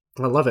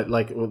 I love it.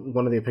 Like,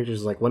 one of the pictures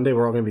is like, one day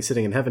we're all going to be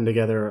sitting in heaven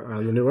together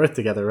on the new earth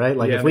together, right?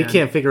 Like, if we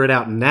can't figure it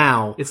out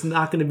now, it's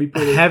not going to be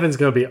pretty. Heaven's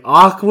going to be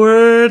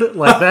awkward.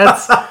 Like,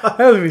 that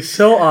would be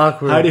so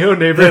awkward. Howdy-ho,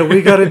 neighbor.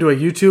 We got into a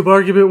YouTube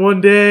argument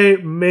one day.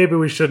 Maybe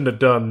we shouldn't have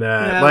done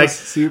that. Yeah, like,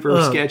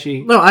 super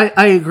sketchy. No,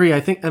 I agree. I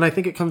think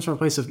it comes from a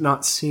place of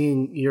not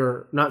seeing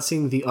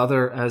the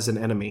other as an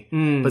enemy,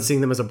 but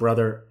seeing them as a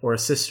brother or a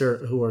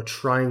sister who are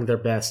trying their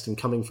best and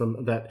coming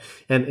from that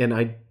and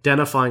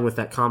identifying with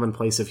that common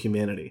place of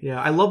humanity. Yeah,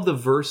 I love the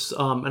verse,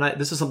 and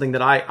this is something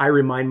that I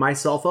remind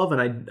myself of,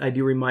 and I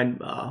do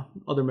remind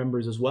other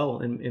members as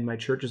well in my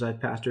churches I've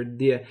pastored.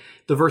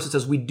 The verse that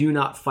says, "We do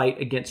not fight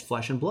against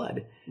flesh and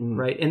blood,"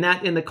 right? And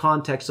that in the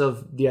context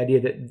of the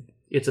idea that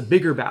it's a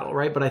bigger battle,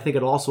 right? But I think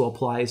it also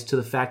applies to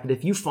the fact that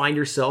if you find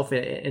yourself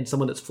in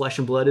someone that's flesh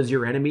and blood as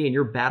your enemy and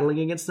you're battling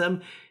against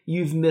them,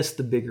 you've missed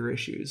the bigger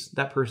issues.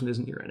 That person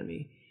isn't your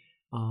enemy.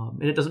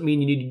 And it doesn't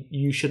mean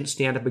you shouldn't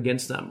stand up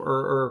against them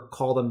or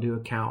call them to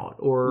account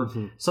or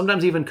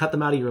sometimes even cut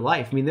them out of your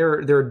life. I mean, there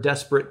are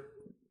desperate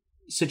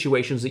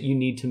situations that you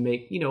need to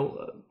make,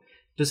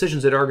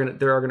 decisions that are going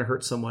to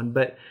hurt someone,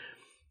 but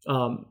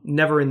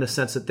never in the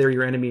sense that they're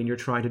your enemy and you're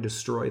trying to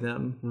destroy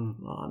them.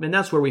 And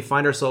that's where we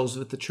find ourselves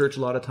with the church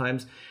a lot of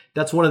times.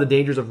 That's one of the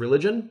dangers of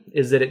religion,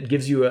 is that it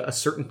gives you a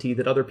certainty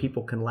that other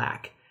people can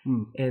lack.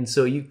 And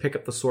so you pick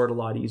up the sword a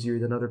lot easier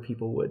than other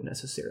people would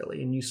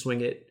necessarily, and you swing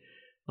it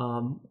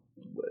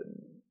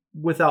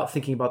without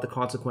thinking about the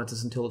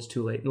consequences until it's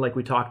too late. And like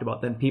we talked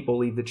about, then people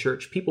leave the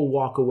church. People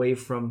walk away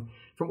from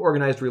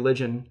organized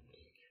religion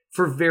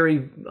for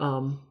very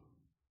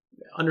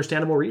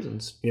understandable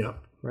reasons. Yeah.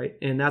 Right.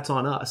 And that's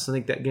on us. I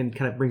think that, again,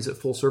 kind of brings it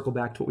full circle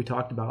back to what we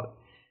talked about.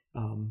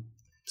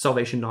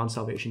 Salvation,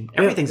 non-salvation.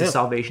 Everything's a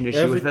salvation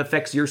issue. If it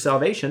affects your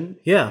salvation,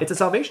 it's a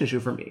salvation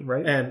issue for me.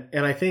 Right.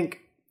 And I think,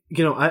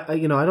 I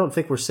don't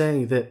think we're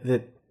saying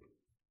that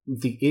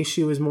the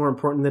issue is more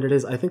important than it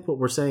is. I think what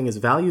we're saying is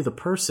value the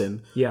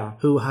person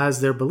who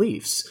has their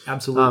beliefs.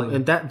 Absolutely.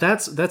 And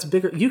that's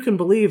bigger. You can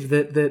believe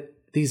that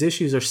these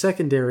issues are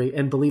secondary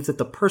and believe that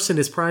the person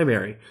is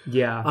primary.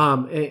 Yeah.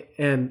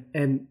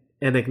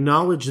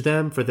 acknowledge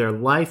them for their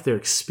life, their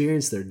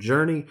experience, their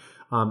journey,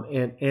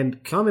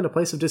 and come in a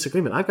place of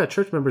disagreement. I've got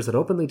church members that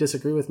openly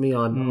disagree with me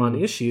on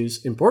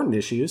issues, important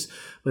issues,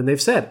 when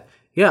they've said,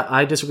 yeah,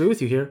 I disagree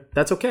with you here.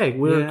 That's okay.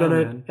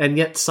 We're and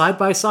yet side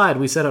by side,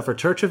 we set up for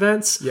church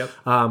events. Yep.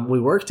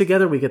 We work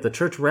together. We get the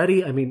church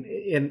ready. I mean,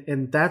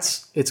 and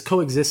it's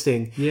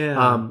coexisting.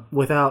 Yeah.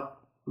 Without,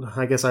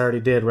 I guess I already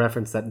did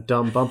reference that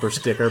dumb bumper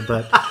sticker,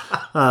 but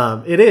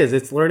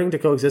it's learning to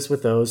coexist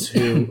with those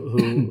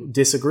who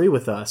disagree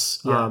with us.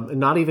 And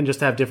not even just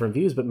have different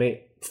views, but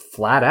may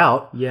flat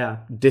out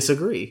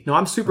disagree. No,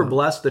 I'm super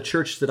blessed. The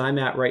church that I'm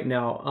at right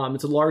now,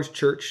 it's a large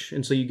church,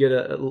 and so you get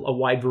a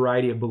wide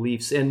variety of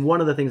beliefs. And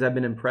one of the things I've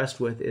been impressed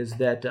with is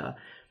that,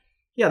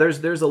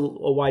 there's a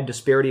wide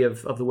disparity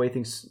of the way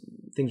things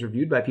are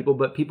viewed by people,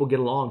 but people get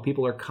along.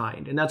 People are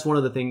kind. And that's one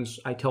of the things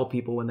I tell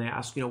people when they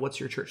ask, what's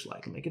your church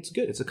like? I'm like, it's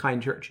good. It's a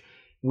kind church.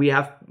 We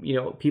have,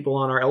 people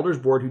on our elders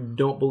board who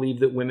don't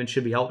believe that women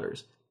should be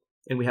elders.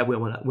 And we have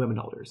women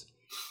elders.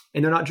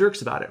 And they're not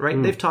jerks about it,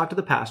 right? They've talked to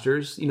the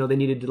pastors, they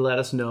needed to let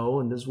us know,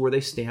 and this is where they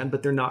stand,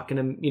 but they're not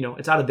going to,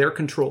 it's out of their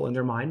control in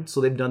their mind.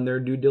 So they've done their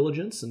due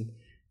diligence, and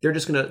they're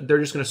just going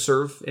to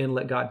serve and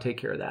let God take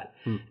care of that.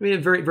 I mean, a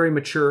very, very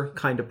mature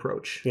kind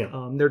approach.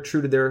 Yeah. They're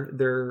true to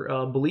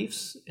their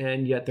beliefs,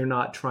 and yet they're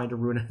not trying to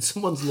ruin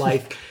someone's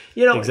life.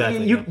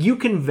 Exactly. You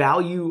can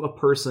value a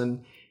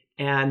person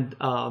and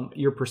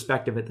your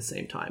perspective at the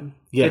same time.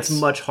 Yes. It's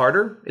much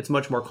harder. It's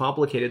much more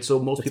complicated. So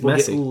most people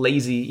messy. get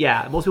lazy.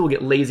 Yeah, most people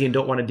get lazy and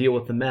don't want to deal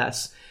with the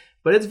mess.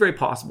 But it's very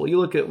possible. You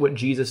look at what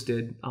Jesus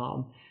did.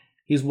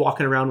 He's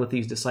walking around with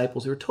these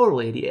disciples who are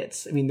totally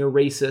idiots. I mean, they're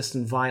racist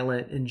and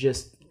violent and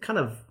just kind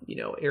of,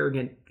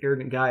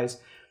 arrogant guys.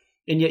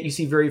 And yet you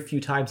see very few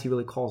times he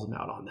really calls them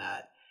out on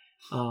that.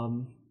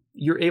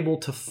 You're able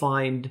to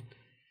find,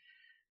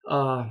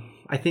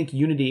 I think,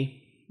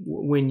 unity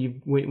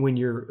when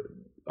you're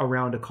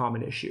around a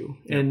common issue,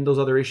 and those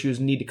other issues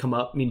need to come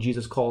up. I mean,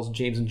 Jesus calls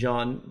James and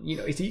John,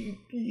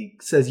 he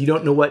says, you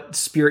don't know what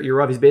spirit you're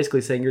of. He's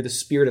basically saying you're the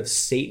spirit of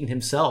Satan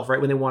himself, right?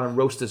 When they want to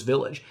roast this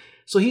village.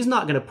 So he's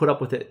not going to put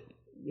up with it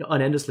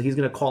unendlessly. He's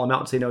going to call them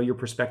out and say, no, your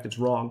perspective's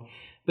wrong.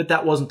 But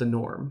that wasn't the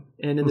norm.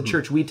 And in the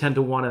church, we tend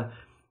to want to,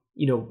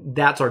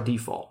 that's our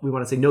default. We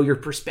want to say, no, your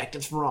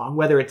perspective's wrong.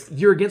 Whether it's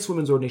you're against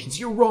women's ordinations,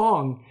 you're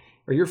wrong,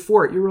 or you're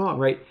for it, you're wrong,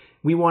 right?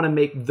 We want to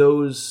make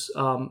those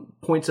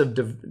points of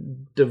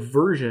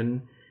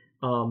diversion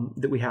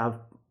that we have,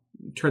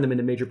 turn them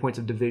into major points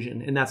of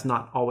division, and that's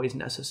not always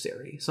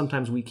necessary.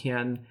 Sometimes we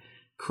can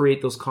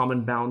create those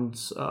common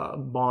bonds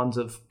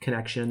of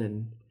connection,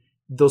 and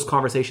those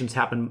conversations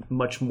happen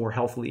much more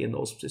healthily in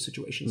those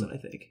situations, I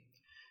think.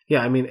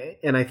 Yeah, I mean,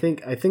 and I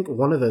think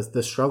one of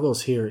the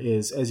struggles here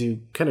is as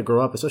you kind of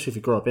grow up, especially if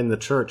you grow up in the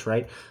church,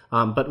 right?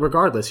 But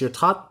regardless, you're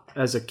taught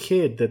as a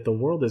kid that the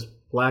world is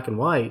black and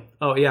white.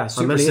 Oh yeah,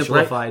 super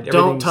simplified. Right?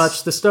 Don't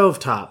touch the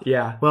stovetop.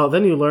 Yeah. Well,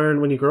 then you learn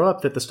when you grow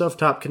up that the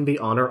stovetop can be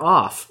on or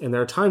off, and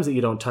there are times that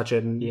you don't touch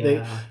it, and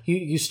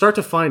you start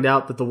to find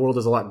out that the world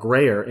is a lot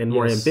grayer and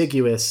more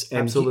ambiguous.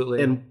 And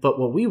absolutely. But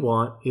what we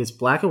want is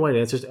black and white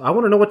answers. I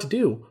want to know what to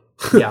do.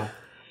 Yeah.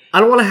 I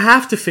don't want to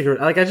have to figure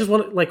it out. I just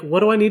want what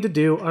do I need to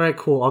do? All right,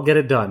 cool. I'll get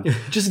it done.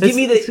 Just give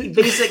me the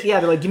basic,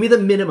 they're like, give me the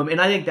minimum. And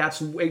I think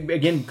that's,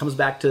 again, comes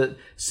back to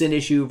sin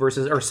issue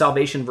or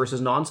salvation versus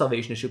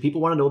non-salvation issue.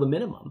 People want to know the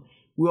minimum.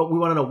 We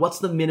want to know what's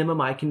the minimum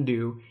I can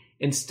do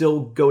and still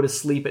go to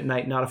sleep at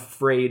night, not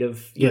afraid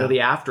of the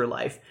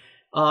afterlife.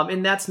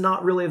 And that's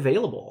not really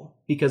available,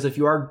 because if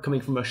you are coming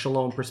from a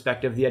shalom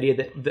perspective, the idea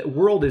that the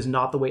world is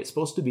not the way it's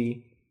supposed to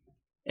be,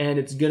 and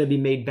it's going to be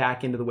made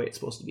back into the way it's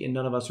supposed to be, and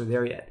none of us are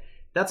there yet.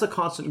 That's a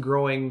constant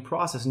growing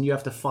process, and you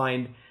have to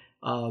find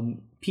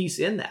peace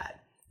in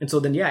that. And so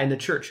then, in the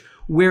church,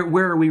 where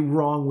are we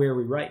wrong? Where are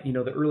we right?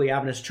 The early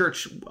Adventist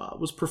church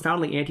was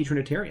profoundly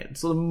anti-Trinitarian.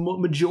 So the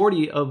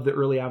majority of the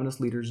early Adventist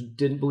leaders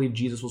didn't believe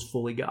Jesus was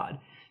fully God.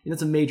 And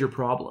that's a major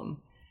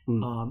problem.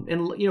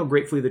 And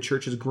gratefully, the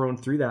church has grown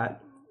through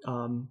that.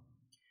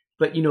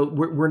 But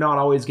we're not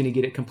always going to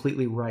get it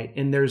completely right.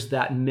 And there's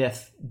that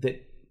myth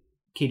that,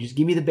 okay, just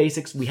give me the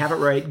basics. We have it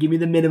right. Give me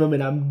the minimum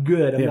and I'm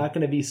good. I'm not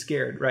going to be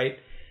scared, right?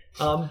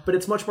 But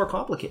it's much more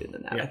complicated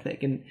than that, I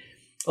think. And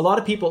a lot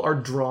of people are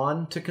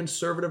drawn to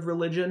conservative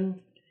religion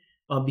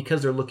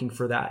because they're looking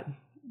for that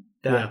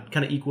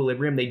kind of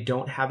equilibrium. They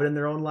don't have it in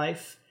their own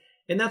life.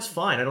 And that's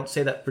fine. I don't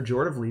say that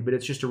pejoratively, but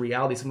it's just a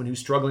reality. Someone who's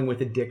struggling with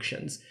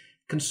addictions.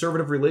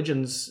 Conservative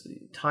religions,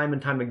 time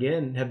and time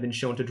again, have been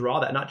shown to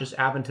draw that, not just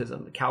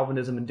Adventism,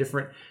 Calvinism, and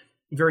different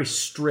very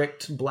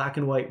strict black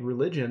and white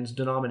religions,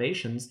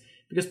 denominations,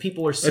 because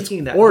people are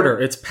seeking that order,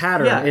 it's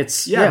pattern,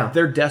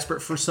 they're desperate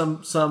for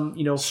some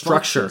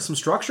structure, some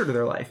structure to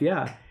their life,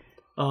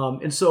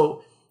 and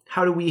so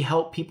how do we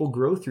help people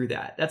grow through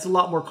that? That's a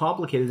lot more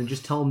complicated than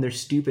just tell them they're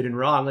stupid and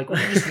wrong. Like, well,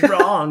 you're just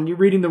wrong. You're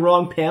reading the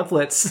wrong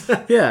pamphlets.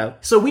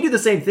 So we do the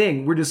same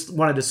thing. We just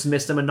want to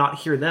dismiss them and not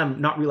hear them,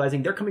 not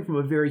realizing they're coming from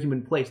a very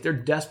human place. They're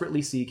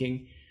desperately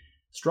seeking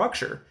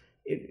structure.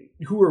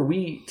 Who are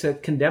we to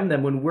condemn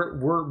them when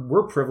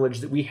we're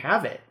privileged that we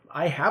have it?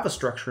 I have a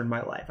structure in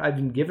my life. I've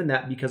been given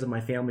that because of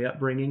my family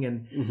upbringing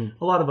and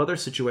a lot of other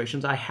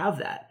situations. I have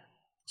that.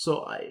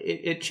 So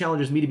it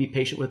challenges me to be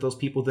patient with those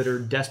people that are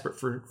desperate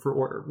for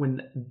order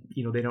when,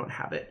 they don't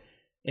have it.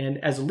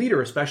 And as a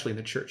leader, especially in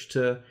the church,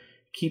 to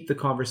keep the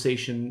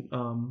conversation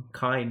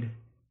kind,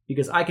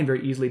 because I can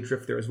very easily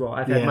drift there as well.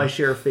 I've had my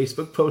share of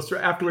Facebook posts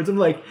where afterwards I'm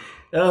like,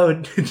 oh,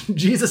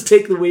 Jesus,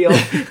 take the wheel.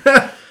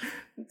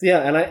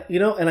 Yeah,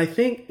 and I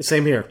think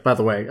same here. By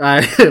the way,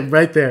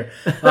 right there,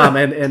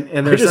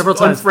 and there's several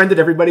times unfriended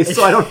everybody,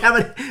 so I don't have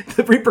it.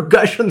 The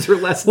repercussions are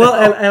less. Well,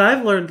 and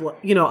I've learned,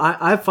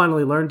 I've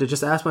finally learned to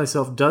just ask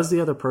myself: does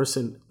the other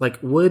person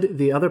would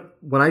the other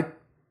when I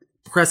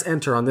press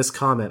enter on this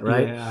comment,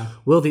 right? Yeah.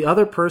 Will the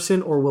other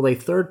person or will a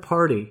third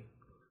party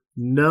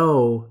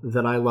know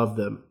that I love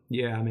them?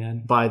 Yeah,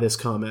 man. By this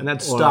comment. And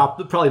that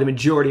stopped probably the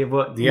majority of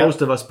what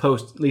most of us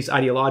post, at least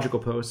ideological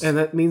posts. And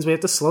that means we have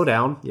to slow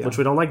down, which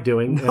we don't like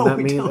doing. No, and that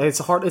means it's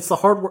hard. It's the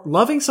hard work.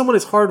 Loving someone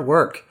is hard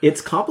work.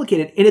 It's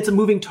complicated and it's a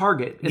moving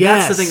target. And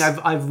that's the thing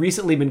I've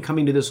recently been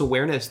coming to this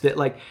awareness that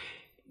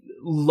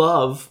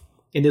love,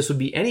 and this would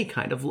be any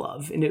kind of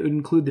love, and it would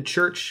include the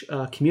church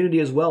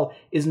community as well,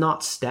 is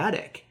not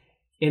static.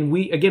 And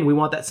we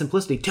want that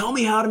simplicity. Tell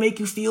me how to make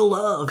you feel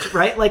loved,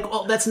 right?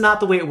 That's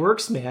not the way it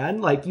works,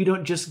 man. You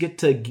don't just get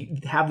to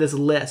have this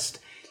list.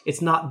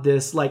 It's not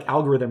this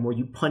algorithm where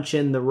you punch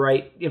in the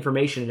right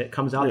information and it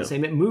comes out the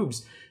same. It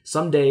moves.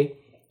 Someday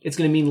it's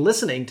going to mean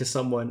listening to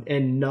someone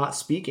and not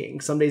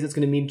speaking. Some days it's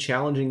going to mean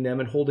challenging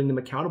them and holding them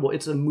accountable.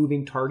 It's a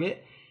moving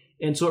target.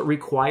 And so it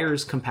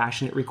requires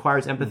compassion. It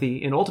requires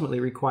empathy, and ultimately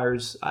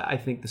requires, I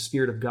think, the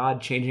Spirit of God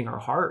changing our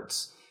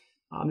hearts.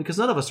 Because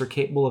none of us are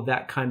capable of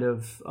that kind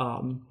of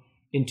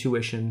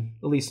intuition,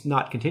 at least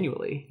not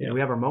continually. We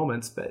have our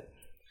moments, but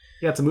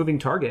it's a moving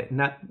target,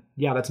 and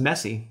that's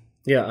messy.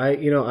 Yeah, I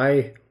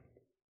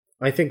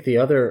think the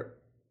other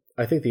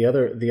thing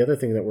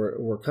that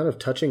we're kind of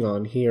touching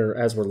on here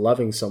as we're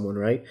loving someone,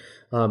 right,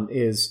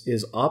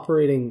 is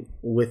operating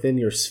within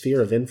your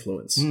sphere of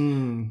influence.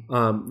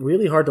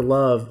 Really hard to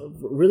love,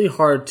 really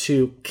hard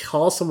to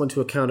call someone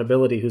to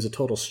accountability who's a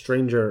total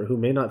stranger who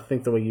may not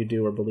think the way you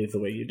do or believe the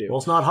way you do. Well,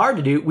 it's not hard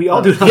to do. We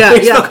all do.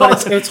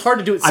 It's hard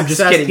to do it. I'm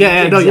just kidding.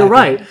 Yeah, exactly. No, you're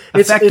right.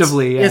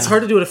 Effectively, it's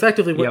hard to do it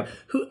effectively.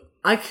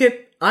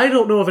 I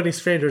don't know of any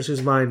strangers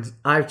whose minds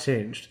I've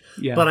changed,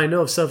 but I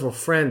know of several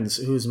friends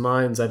whose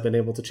minds I've been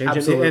able to change,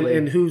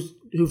 and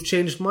who've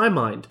changed my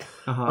mind.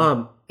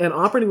 And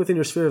operating within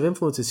your sphere of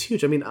influence is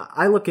huge. I mean,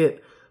 I look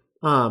at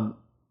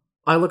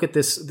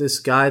this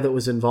guy that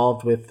was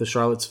involved with the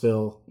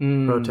Charlottesville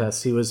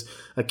protests. He was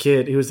the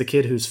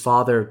kid whose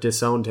father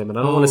disowned him, and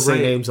I don't want to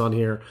say names on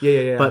here.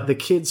 Yeah. But the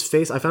kid's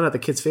I found out the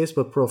kid's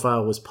Facebook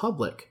profile was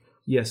public.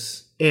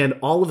 Yes, and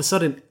all of a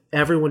sudden,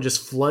 everyone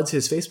just floods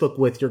his Facebook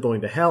with, "You're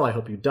going to hell. I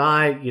hope you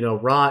die.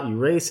 Rot, you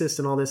racist,"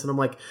 and all this. And I'm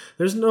like,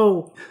 there's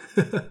no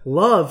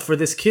love for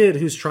this kid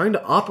who's trying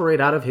to operate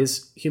out of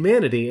his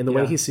humanity in the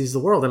way he sees the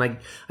world. And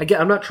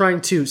I'm not trying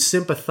to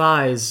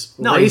sympathize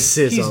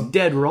racism. He's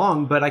dead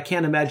wrong, but I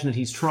can't imagine that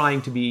he's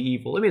trying to be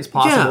evil. I mean, it's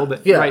possible,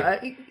 but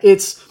right.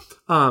 It's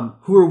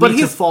who are we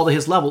to fall to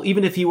his level?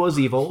 Even if he was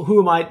evil, who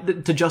am I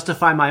to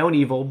justify my own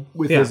evil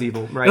with his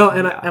evil? Right? No,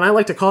 and I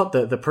like to call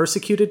it the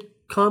persecuted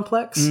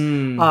complex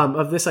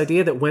of this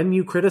idea that when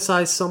you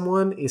criticize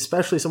someone,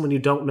 especially someone you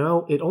don't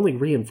know, it only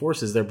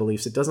reinforces their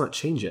beliefs. It does not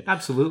change it.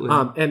 Absolutely.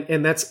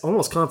 And that's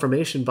almost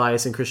confirmation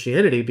bias in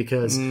Christianity,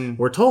 because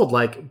we're told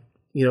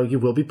you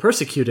will be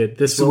persecuted.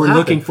 We're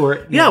looking for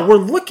it. Yeah, we're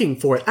looking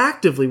for it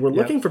actively. We're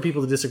looking for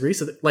people to disagree.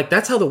 So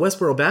that's how the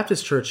Westboro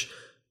Baptist Church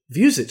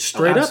views it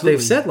straight up.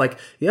 They've said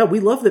we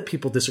love that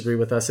people disagree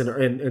with us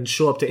and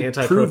show up to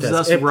anti-protest. Proves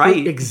us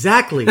right.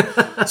 Exactly.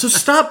 So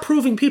stop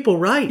proving people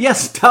right.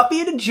 Yes, stop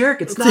being a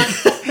jerk. It's not.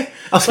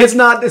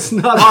 It's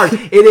not hard.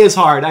 It is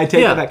hard. I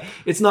take it back.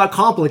 It's not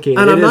complicated.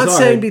 And I'm not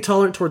saying be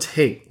tolerant towards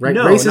hate. Right?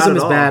 No, racism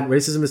is bad.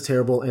 Racism is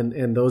terrible,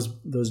 and those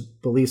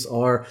beliefs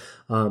are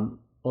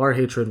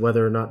hatred,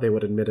 whether or not they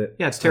would admit it.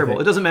 Yeah, it's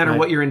terrible. It doesn't matter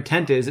what your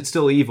intent is. It's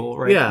still evil,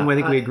 right? Yeah. And I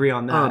think we agree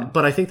on that.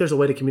 But I think there's a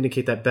way to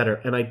communicate that better.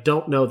 And I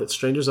don't know that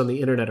strangers on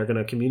the internet are going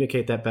to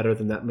communicate that better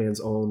than that man's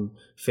own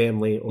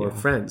family or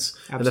friends.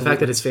 Absolutely. And the fact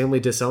that his family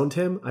disowned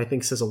him, I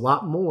think, says a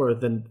lot more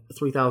than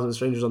 3,000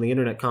 strangers on the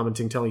internet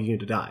commenting, telling you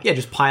to die. Yeah,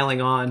 just piling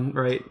on,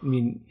 right? I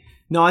mean,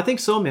 no, I think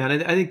so, man.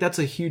 I think that's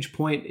a huge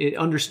point.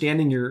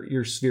 Understanding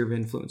your sphere of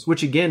influence,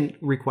 which again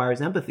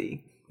requires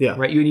empathy. Yeah.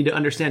 Right. You need to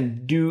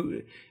understand,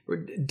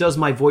 does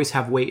my voice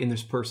have weight in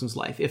this person's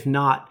life? If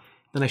not,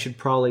 then I should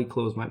probably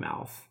close my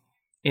mouth.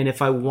 And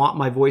if I want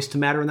my voice to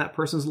matter in that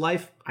person's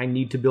life, I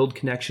need to build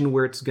connection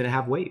where it's going to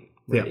have weight.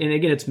 Right? Yeah. And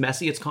again, it's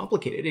messy. It's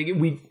complicated.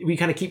 We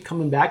kind of keep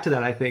coming back to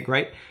that, I think,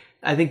 right?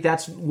 I think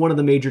that's one of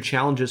the major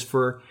challenges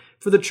for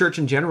the church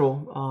in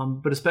general,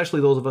 but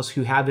especially those of us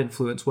who have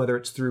influence, whether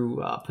it's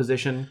through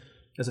position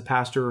as a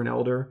pastor or an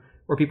elder,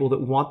 or people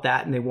that want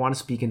that and they want to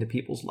speak into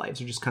people's lives.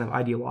 They're just kind of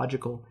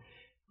ideological.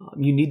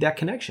 You need that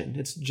connection.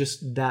 It's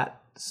just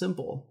that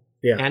simple.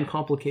 and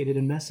complicated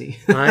and messy.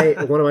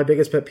 One of my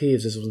biggest pet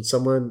peeves is when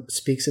someone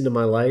speaks into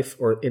my life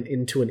or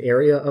into an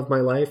area of my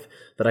life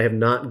that I have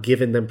not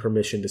given them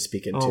permission to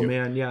speak into. Oh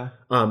man, yeah.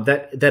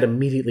 That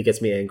immediately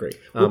gets me angry.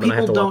 Well, and I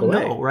have to people walk don't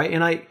away. know, right?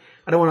 And I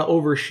don't want to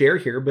overshare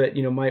here, but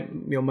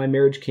my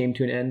marriage came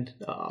to an end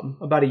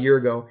about a year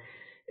ago,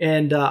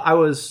 and I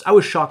was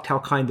shocked how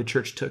kind the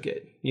church took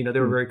it. They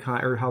were very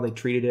kind, or how they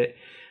treated it.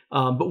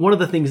 But one of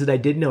the things that I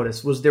did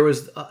notice was there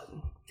was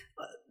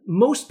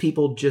most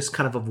people just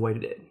kind of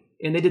avoided it.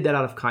 And they did that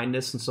out of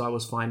kindness, and so I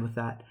was fine with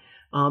that.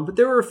 But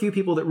there were a few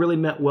people that really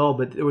meant well,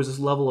 but there was this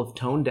level of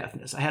tone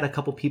deafness. I had a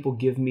couple people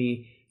give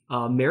me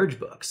marriage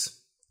books,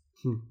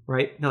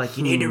 right? They're like,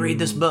 you need to read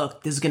this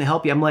book. This is going to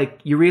help you. I'm like,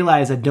 you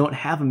realize I don't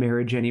have a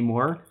marriage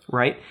anymore,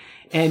 right?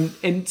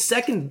 And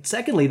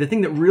secondly, the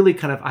thing that really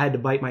kind of I had to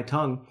bite my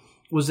tongue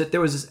was that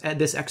there was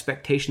this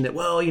expectation that,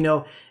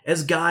 well,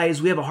 as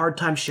guys, we have a hard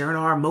time sharing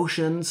our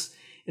emotions.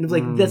 And it's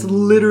like, that's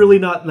literally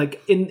not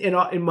like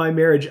in my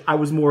marriage, I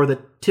was more the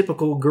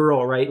typical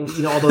girl, right?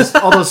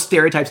 All those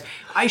stereotypes.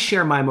 I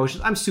share my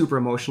emotions. I'm super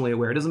emotionally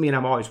aware. It doesn't mean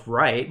I'm always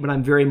right, but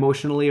I'm very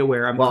emotionally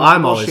aware. I'm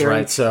always sharing.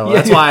 Right. So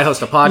that's why I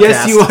host a podcast.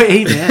 Yes, you are.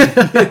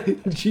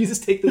 Amen. Jesus,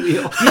 take the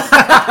wheel.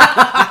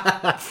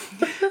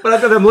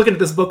 But I'm looking at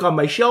this book on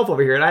my shelf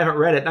over here, and I haven't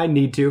read it. And I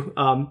need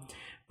to.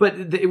 But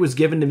it was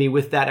given to me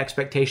with that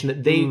expectation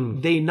that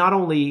they not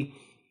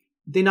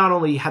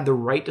only had the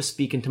right to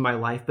speak into my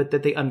life, but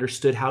that they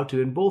understood how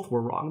to, and both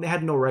were wrong. They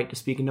had no right to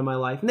speak into my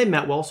life, and they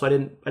meant well, so I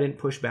didn't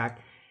push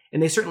back.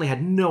 And they certainly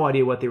had no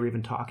idea what they were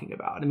even talking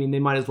about. I mean, they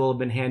might as well have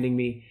been handing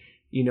me,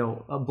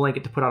 a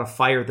blanket to put out a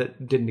fire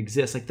that didn't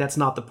exist. Like, that's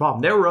not the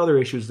problem. There were other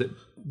issues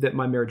that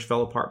my marriage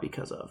fell apart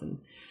because of. And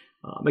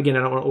again, I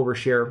don't want to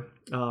overshare,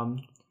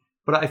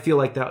 but I feel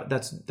like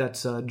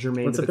that's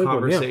germane to the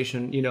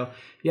conversation.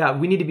 One,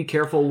 we need to be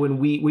careful when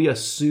we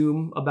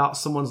assume about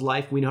someone's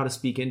life. We know how to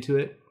speak into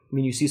it. I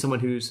mean, you see someone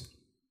who's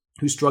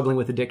struggling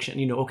with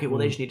addiction, okay, well,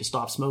 they just need to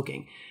stop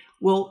smoking.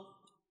 Well,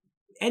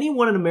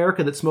 anyone in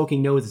America that's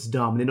smoking knows it's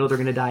dumb. They know they're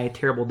going to die a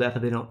terrible death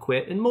if they don't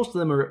quit. And most of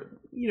them are,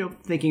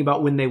 thinking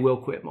about when they will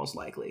quit, most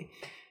likely.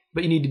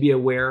 But you need to be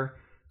aware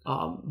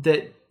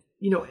that,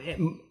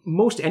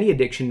 most any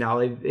addiction now,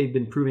 they've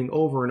been proving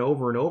over and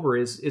over and over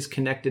is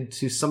connected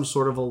to some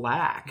sort of a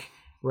lack,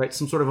 right?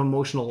 Some sort of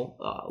emotional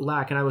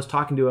lack. And I was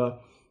talking to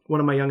one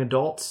of my young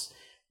adults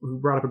who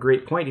brought up a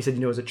great point. He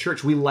said, as a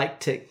church, we like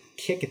to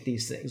kick at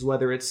these things,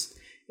 whether it's,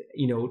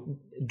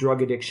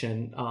 drug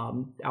addiction,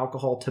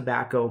 alcohol,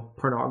 tobacco,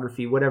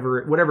 pornography, whatever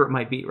it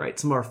might be, right?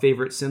 Some of our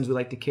favorite sins we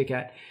like to kick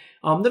at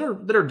that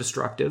are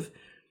destructive.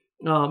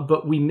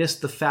 But we miss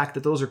the fact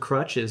that those are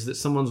crutches that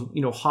someone's,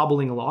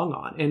 hobbling along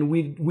on. And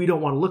we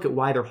don't want to look at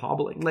why they're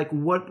hobbling. Like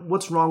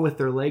what's wrong with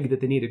their leg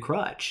that they need a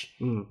crutch?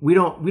 We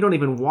don't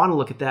even want to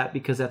look at that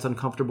because that's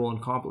uncomfortable and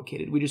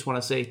complicated. We just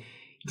want to say,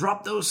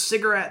 drop those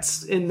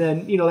cigarettes, and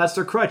then, that's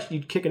their crutch.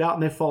 You kick it out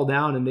and they fall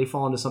down and they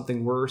fall into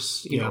something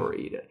worse,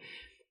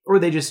 or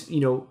they just,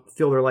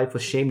 fill their life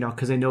with shame now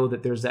because they know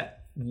that there's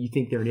that, you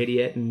think they're an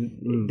idiot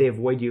and they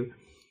avoid you.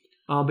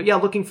 But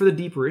looking for the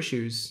deeper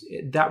issues,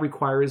 that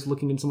requires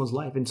looking in someone's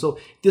life. And so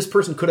this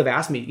person could have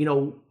asked me,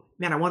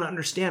 man, I want to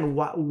understand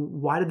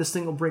why did this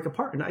thing break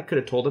apart? And I could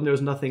have told them there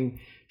was nothing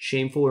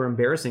shameful or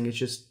embarrassing. It's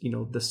just,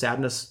 the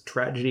sadness,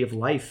 tragedy of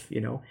life,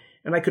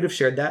 And I could have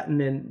shared that, and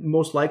then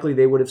most likely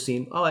they would have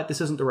seen, oh,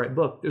 this isn't the right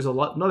book. There's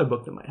another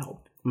book that might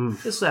help.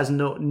 This has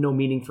no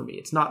meaning for me.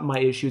 It's not my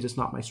issues. It's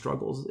not my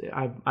struggles.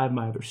 I have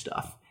my other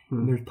stuff.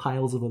 And there's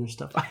piles of other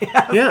stuff I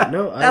have. Yeah,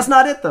 no. That's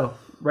not it, though,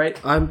 right?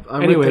 I'm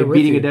anyway, right there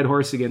beating with a dead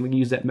horse again. We can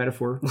use that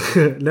metaphor.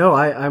 No,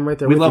 I'm right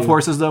there with you. We love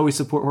horses, though. We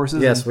support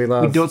horses. Yes, we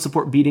love. We don't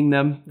support beating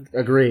them.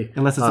 Agree.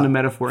 Unless it's in a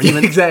metaphor.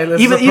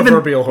 Exactly. Even a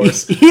proverbial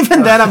horse.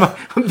 Even then, I'm a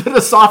bit of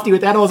a softie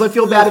with animals. I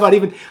feel bad about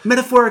even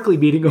metaphorically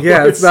beating a horse.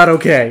 Yeah, it's not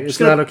okay. It's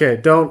not okay.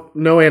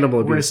 No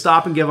animal abuse. We're going to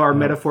stop and give our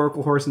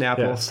metaphorical horse an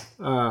apple. Yes.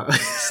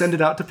 Send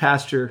it out to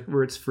pasture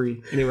where it's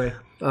free. Anyway.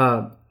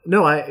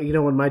 No,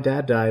 when my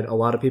dad died, a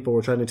lot of people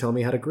were trying to tell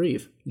me how to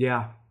grieve.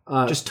 Yeah.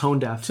 Just tone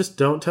deaf. Just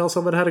don't tell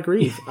someone how to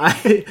grieve.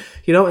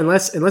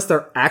 Unless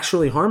they're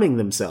actually harming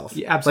themselves.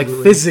 Yeah, absolutely.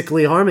 Like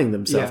physically harming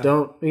themselves.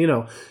 Yeah.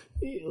 Don't,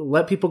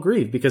 let people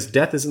grieve, because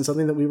death isn't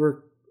something that we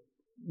were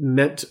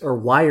meant or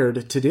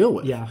wired to deal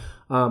with. Yeah.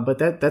 But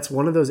that's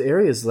one of those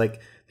areas, like,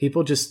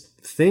 people just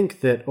think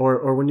that,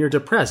 or when you're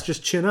depressed,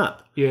 just chin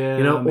up. Yeah.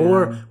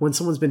 Or when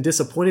someone's been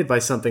disappointed by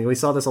something. We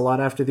saw this a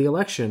lot after the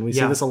election. We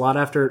see this a lot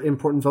after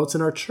important votes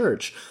in our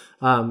church.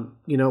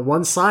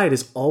 One side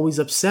is always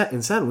upset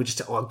and sad. We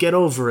just get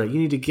over it. You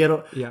need to get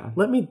over. Yeah.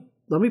 Let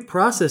me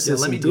process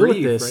this and deal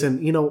grieve, with this. right?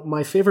 And,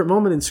 my favorite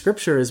moment in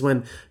scripture is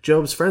when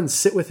Job's friends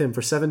sit with him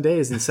for 7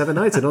 days and 7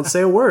 nights and don't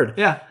say a word.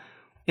 Yeah.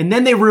 And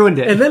then they ruined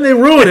it.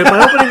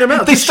 by opening their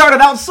mouth. They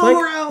started out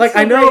somewhere else.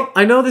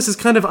 I know this is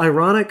kind of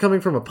ironic coming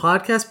from a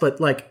podcast, but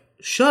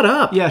shut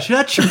up. Yeah,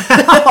 shut your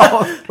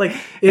mouth.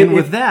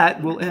 With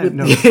that, we'll end.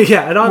 No.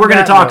 Yeah, and we're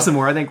going to talk some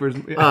more. I think we're.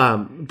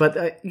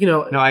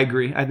 No, I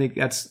agree. I think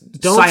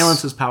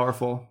silence is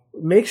powerful.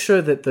 make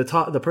sure that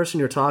the person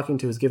you're talking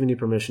to is giving you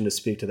permission to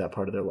speak to that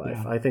part of their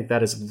life. I think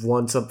that is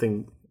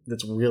something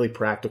that's really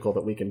practical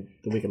that we can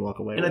walk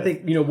away with. And I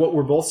think, what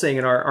we're both saying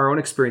in our own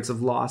experience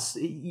of loss,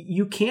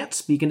 you can't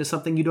speak into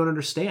something you don't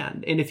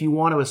understand. And if you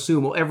want to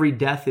assume, well, every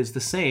death is the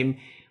same,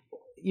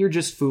 you're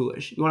just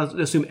foolish. You want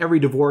to assume every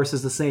divorce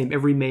is the same,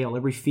 every male,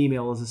 every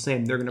female is the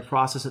same. They're going to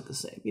process it the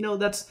same.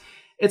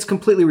 It's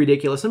completely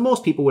ridiculous. And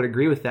most people would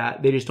agree with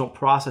that. They just don't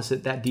process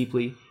it that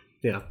deeply.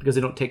 Yeah. Because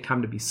they don't take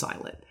time to be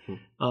silent.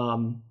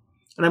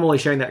 And I'm only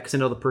sharing that because I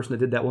know the person that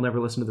did that will never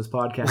listen to this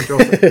podcast.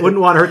 Or else wouldn't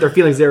want to hurt their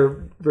feelings. They're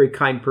a very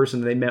kind person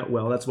and they meant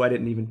well. That's why I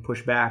didn't even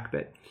push back.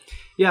 But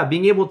yeah,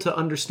 being able to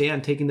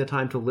understand, taking the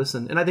time to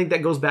listen. And I think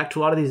that goes back to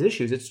a lot of these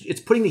issues.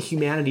 It's putting the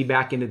humanity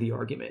back into the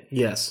argument.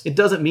 Yes. It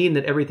doesn't mean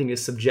that everything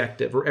is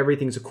subjective or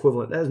everything's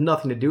equivalent. That has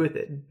nothing to do with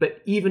it.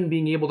 But even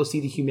being able to see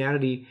the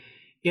humanity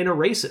in a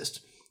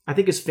racist. I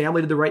think his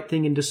family did the right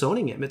thing in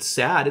disowning him. It's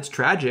sad. It's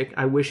tragic.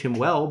 I wish him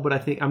well,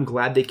 but I'm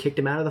glad they kicked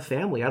him out of the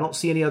family. I don't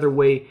see any other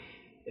way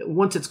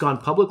once it's gone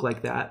public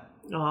like that,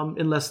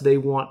 unless they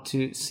want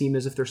to seem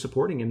as if they're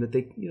supporting him, that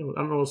they, I don't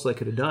know what else they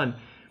could have done.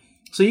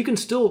 So you can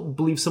still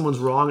believe someone's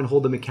wrong and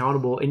hold them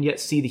accountable and yet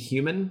see the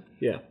human.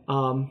 Yeah.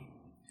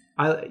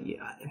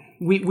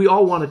 We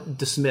all want to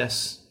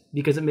dismiss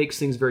because it makes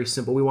things very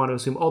simple. We want to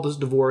assume, this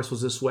divorce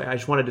was this way. I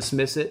just want to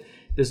dismiss it.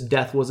 This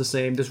death was the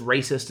same. This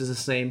racist is the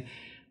same.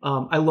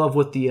 I love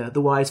what the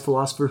wise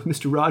philosopher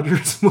Mr.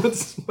 Rogers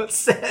once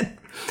said.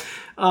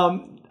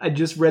 I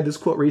just read this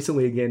quote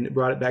recently again. It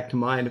brought it back to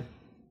mind.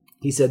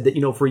 He said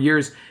that, for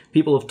years,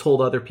 people have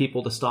told other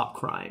people to stop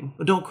crying.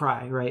 But don't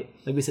cry, right?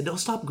 Like we said, don't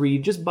stop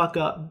grieving. Just buck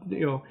up,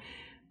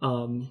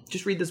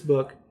 just read this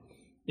book.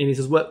 And he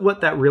says,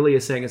 what that really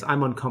is saying is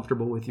I'm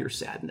uncomfortable with your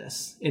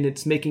sadness. And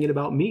it's making it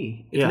about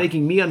me. It's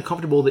making me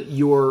uncomfortable that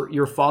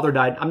your father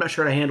died. I'm not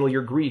sure how to handle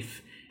your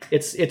grief.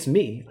 It's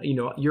me.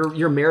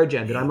 Your marriage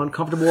ended. I'm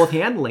uncomfortable with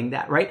handling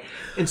that, right?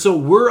 And so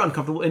we're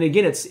uncomfortable. And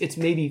again, it's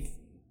maybe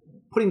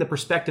putting the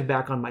perspective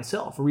back on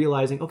myself,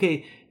 realizing,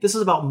 okay, this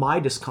is about my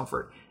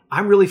discomfort.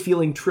 I'm really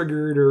feeling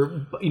triggered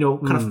or,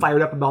 kind of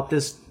fired up about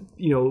this,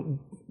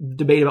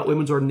 debate about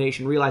women's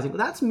ordination, realizing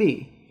that's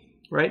me,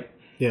 right?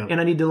 Yeah.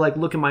 And I need to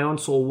look in my own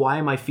soul. Why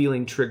am I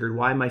feeling triggered?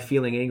 Why am I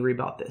feeling angry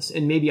about this?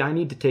 And maybe I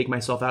need to take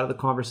myself out of the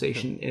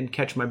conversation and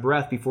catch my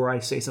breath before I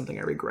say something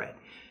I regret.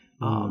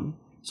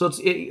 So it's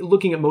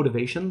looking at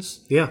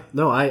motivations. Yeah,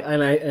 no, I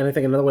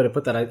think another way to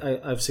put that,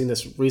 I've seen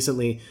this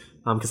recently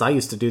because I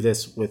used to do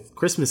this with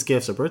Christmas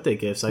gifts or birthday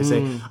gifts. I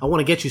say, I want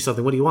to get you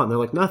something. What do you want? And they're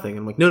like, nothing.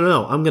 I'm like,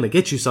 no, I'm going to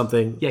get you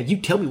something. Yeah, you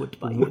tell me what to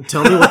buy you.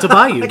 Tell me what to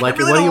buy you. Like,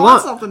 what do you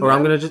want? Or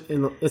I'm going to just.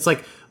 It's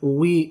like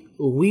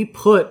we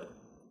put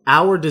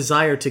our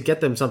desire to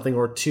get them something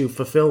or to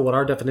fulfill what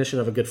our definition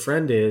of a good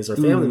friend is or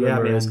family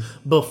member is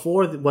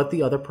before what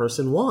the other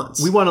person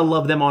wants. We want to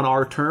love them on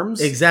our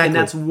terms. Exactly. And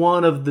that's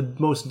one of the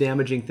most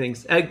damaging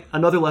things.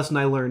 Another lesson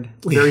I learned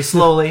very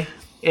slowly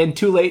and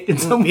too late in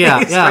some ways. Yeah,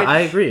 right? I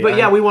agree.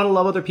 But we want to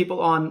love other people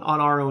on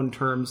our own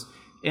terms.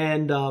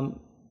 And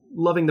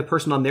loving the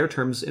person on their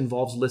terms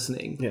involves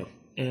listening. Yeah.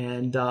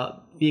 And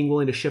being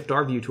willing to shift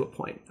our view to a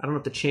point. I don't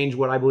have to change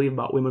what I believe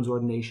about women's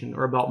ordination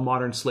or about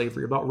modern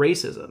slavery, about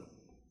racism.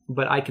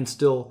 But I can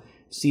still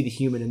see the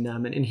human in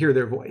them and hear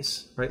their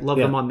voice, right? Love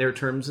them on their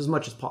terms as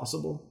much as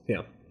possible.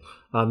 Yeah.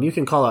 You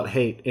can call out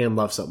hate and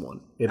love someone.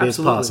 It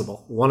Absolutely. is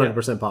possible,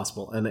 100%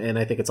 possible. And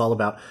I think it's all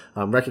about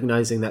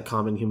recognizing that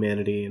common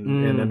humanity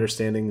and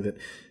understanding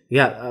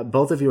that,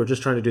 both of you are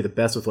just trying to do the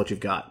best with what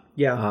you've got.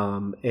 Yeah.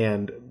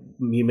 And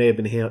you may have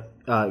been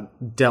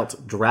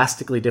dealt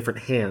drastically different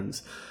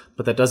hands,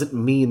 but that doesn't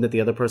mean that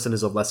the other person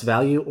is of less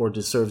value or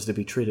deserves to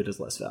be treated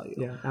as less value.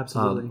 Yeah,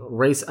 absolutely.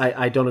 Race,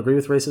 I don't agree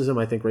with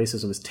racism. I think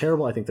racism is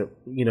terrible. I think that,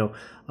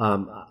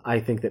 I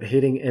think that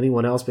hating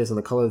anyone else based on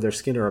the color of their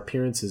skin or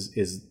appearance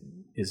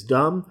is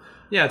dumb.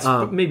 Yeah,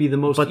 it's maybe the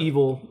most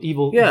evil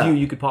view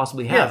you could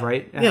possibly have,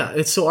 right? Yeah,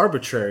 it's so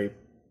arbitrary.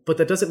 But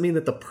that doesn't mean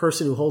that the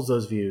person who holds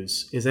those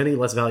views is any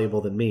less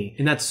valuable than me.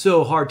 And that's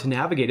so hard to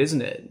navigate,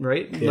 isn't it?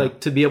 Right? Yeah.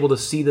 To be able to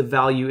see the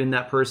value in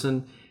that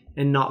person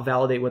and not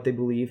validate what they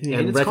believe.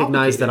 And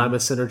recognize that I'm a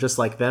sinner just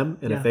like them.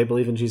 And if they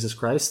believe in Jesus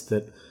Christ,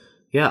 that,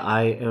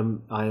 I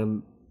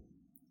am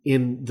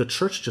in the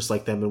church just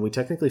like them. And we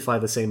technically fly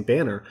the same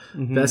banner.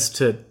 Best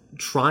to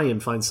try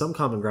and find some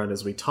common ground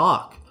as we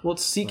talk. Well,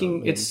 it's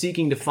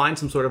seeking to find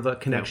some sort of a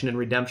connection and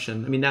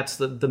redemption. I mean, that's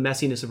the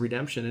messiness of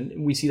redemption.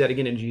 And we see that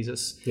again in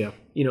Jesus. Yeah.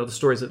 The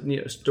stories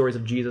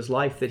of Jesus'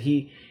 life, that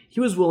he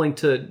was willing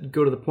to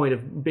go to the point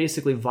of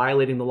basically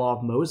violating the law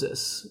of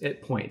Moses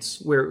at points,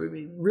 where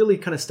really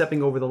kind of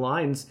stepping over the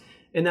lines.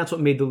 And that's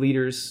what made the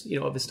leaders,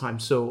 of his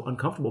time so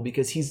uncomfortable,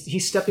 because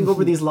he's stepping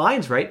over these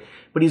lines, right?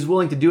 But he's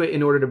willing to do it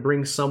in order to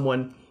bring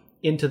someone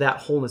into that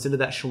wholeness, into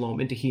that shalom,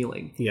 into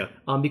healing. Yeah.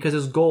 Because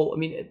his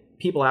goal,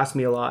 people ask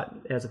me a lot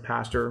as a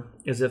pastor,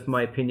 as if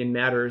my opinion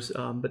matters,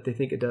 but they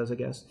think it does, I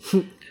guess.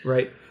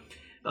 Right?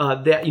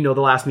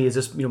 They'll ask me, is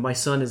this, my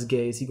son is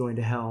gay, is he going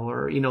to hell?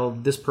 Or,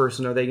 this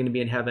person, are they going to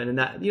be in heaven? And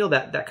that,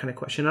 that kind of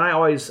question. And I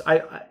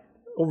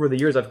over the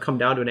years, I've come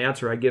down to an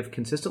answer I give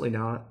consistently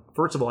now.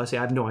 First of all, I say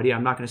I have no idea.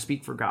 I'm not going to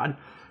speak for God.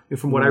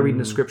 From what I read in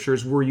the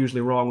scriptures, we're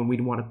usually wrong when we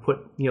want to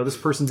put, this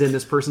person's in,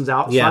 this person's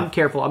out. So I'm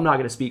careful. I'm not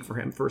going to speak for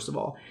him, first of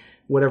all,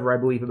 whatever I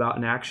believe about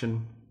in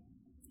action.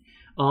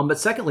 But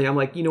secondly, I'm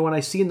like, when I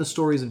see in the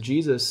stories of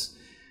Jesus,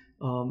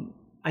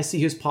 I see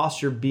his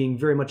posture being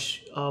very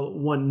much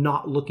one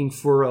not looking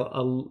for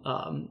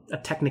a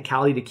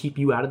technicality to keep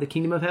you out of the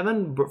kingdom of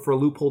heaven, but for a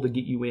loophole to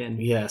get you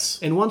in. Yes.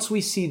 And once we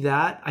see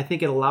that, I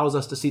think it allows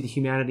us to see the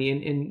humanity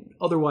in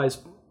otherwise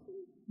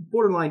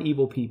borderline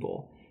evil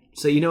people.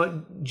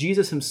 So,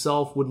 Jesus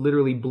himself would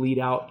literally bleed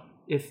out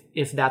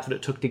if that's what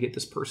it took to get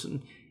this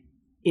person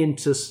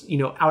into,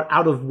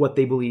 out of what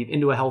they believe,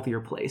 into a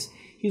healthier place.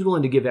 He's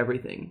willing to give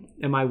everything.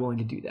 Am I willing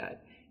to do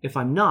that? If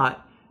I'm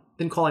not,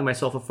 then calling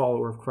myself a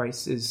follower of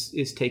Christ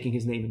is taking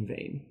his name in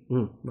vain,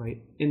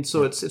 right? And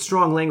so it's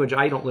strong language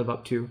I don't live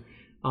up to,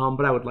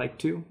 but I would like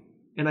to.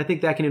 And I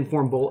think that can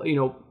inform both,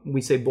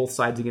 we say both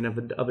sides again of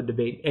a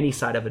debate, any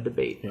side of a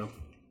debate. Yeah.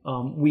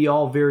 We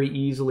all very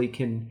easily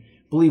can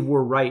believe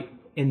we're right,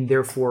 and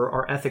therefore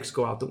our ethics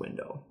go out the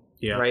window.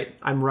 Yeah. Right?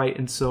 I'm right,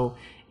 and so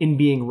in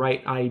being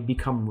right, I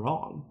become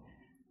wrong.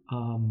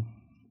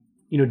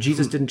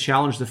 Jesus didn't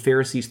challenge the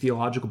Pharisees'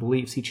 theological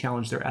beliefs. He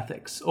challenged their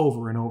ethics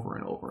over and over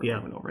and over and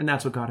over and over. And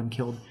that's what got him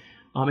killed.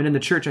 And in the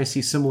church, I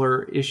see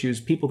similar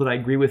issues, people that I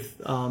agree with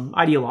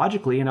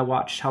ideologically, and I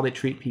watch how they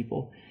treat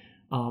people.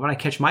 And I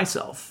catch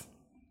myself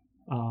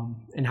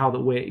and how the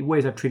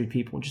ways I've treated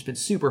people and just been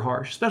super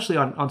harsh, especially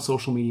on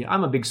social media.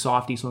 I'm a big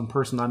softie, so in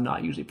person, I'm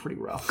not usually pretty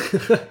rough.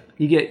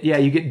 You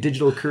get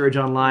digital courage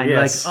online.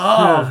 Yes. You're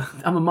like,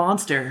 I'm a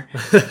monster.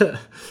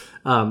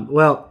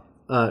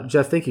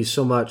 Jeff, thank you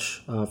so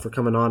much for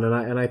coming on,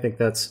 and I think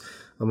that's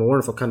a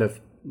wonderful kind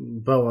of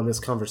bow on this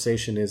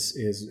conversation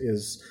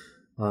is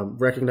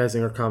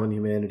recognizing our common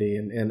humanity,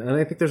 and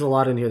I think there's a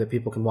lot in here that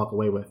people can walk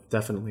away with,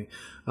 definitely.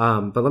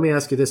 But let me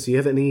ask you this: do you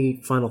have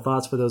any final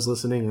thoughts for those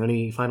listening, or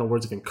any final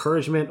words of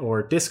encouragement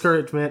or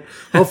discouragement?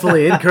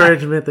 Hopefully,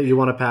 encouragement that you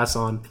want to pass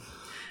on.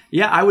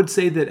 Yeah, I would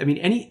say that.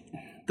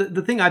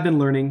 The thing I've been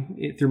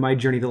learning through my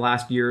journey the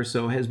last year or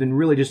so has been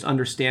really just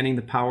understanding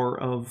the power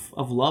of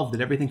love, that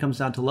everything comes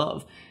down to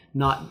love,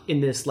 not in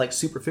this like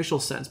superficial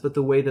sense, but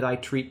the way that I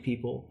treat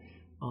people,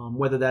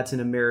 whether that's in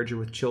a marriage or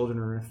with children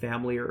or in a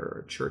family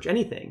or a church,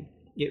 anything.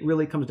 It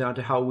really comes down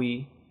to how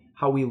we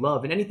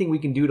love, and anything we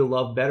can do to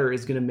love better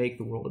is going to make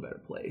the world a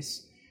better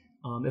place.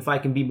 If I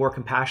can be more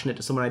compassionate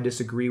to someone I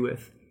disagree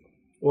with,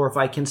 or if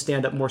I can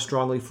stand up more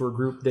strongly for a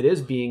group that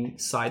is being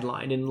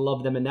sidelined and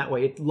love them in that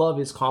way. Love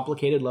is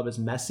complicated. Love is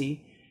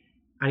messy.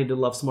 I need to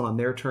love someone on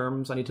their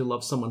terms. I need to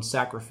love someone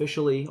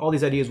sacrificially. All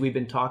these ideas we've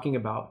been talking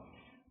about.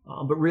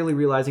 But really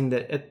realizing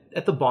that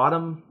at the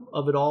bottom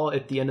of it all,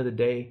 at the end of the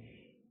day,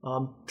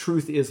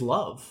 truth is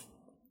love.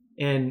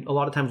 And a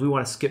lot of times we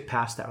want to skip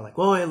past that. We're like,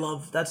 I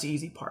love, that's the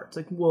easy part. It's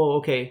like, well,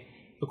 okay.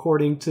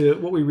 According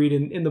to what we read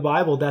in the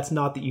Bible, that's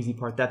not the easy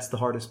part. That's the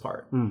hardest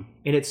part. And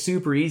it's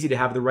super easy to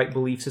have the right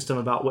belief system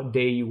about what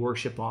day you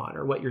worship on,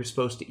 or what you're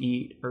supposed to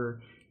eat,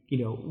 or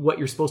what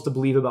you're supposed to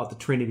believe about the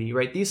Trinity,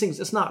 right? These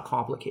things, it's not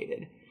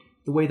complicated.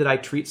 The way that I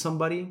treat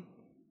somebody,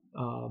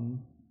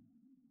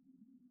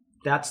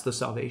 that's the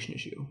salvation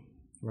issue,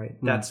 right?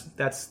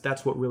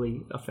 That's what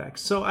really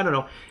affects. So I don't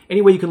know.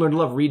 Any way you can learn to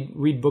love,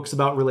 read books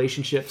about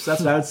relationships. That's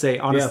what I would say,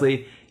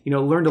 honestly. Yeah.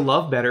 Learn to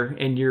love better,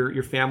 and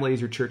your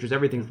families, your churches,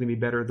 everything's going to be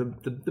better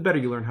the better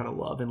you learn how to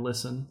love and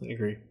listen. I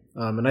agree.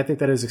 And I think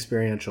that is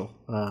experiential.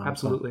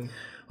 Absolutely.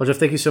 Well, Jeff,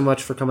 thank you so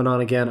much for coming on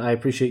again. I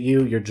appreciate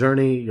you, your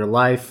journey, your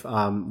life.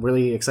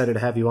 Really excited to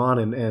have you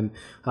on. And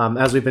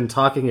as we've been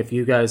talking, if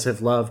you guys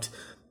have loved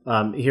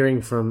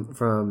hearing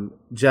from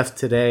Jeff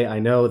today, I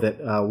know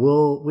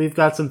that we've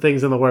got some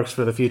things in the works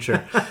for the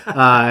future,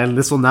 and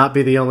this will not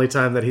be the only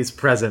time that he's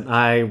present.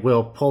 I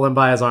will pull him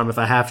by his arm if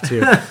I have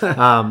to,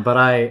 but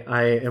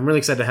I am really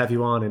excited to have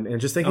you on, and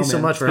just thank you so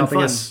much for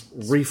helping us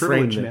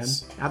reframe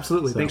this. Man.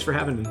 Absolutely, thanks for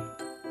having me.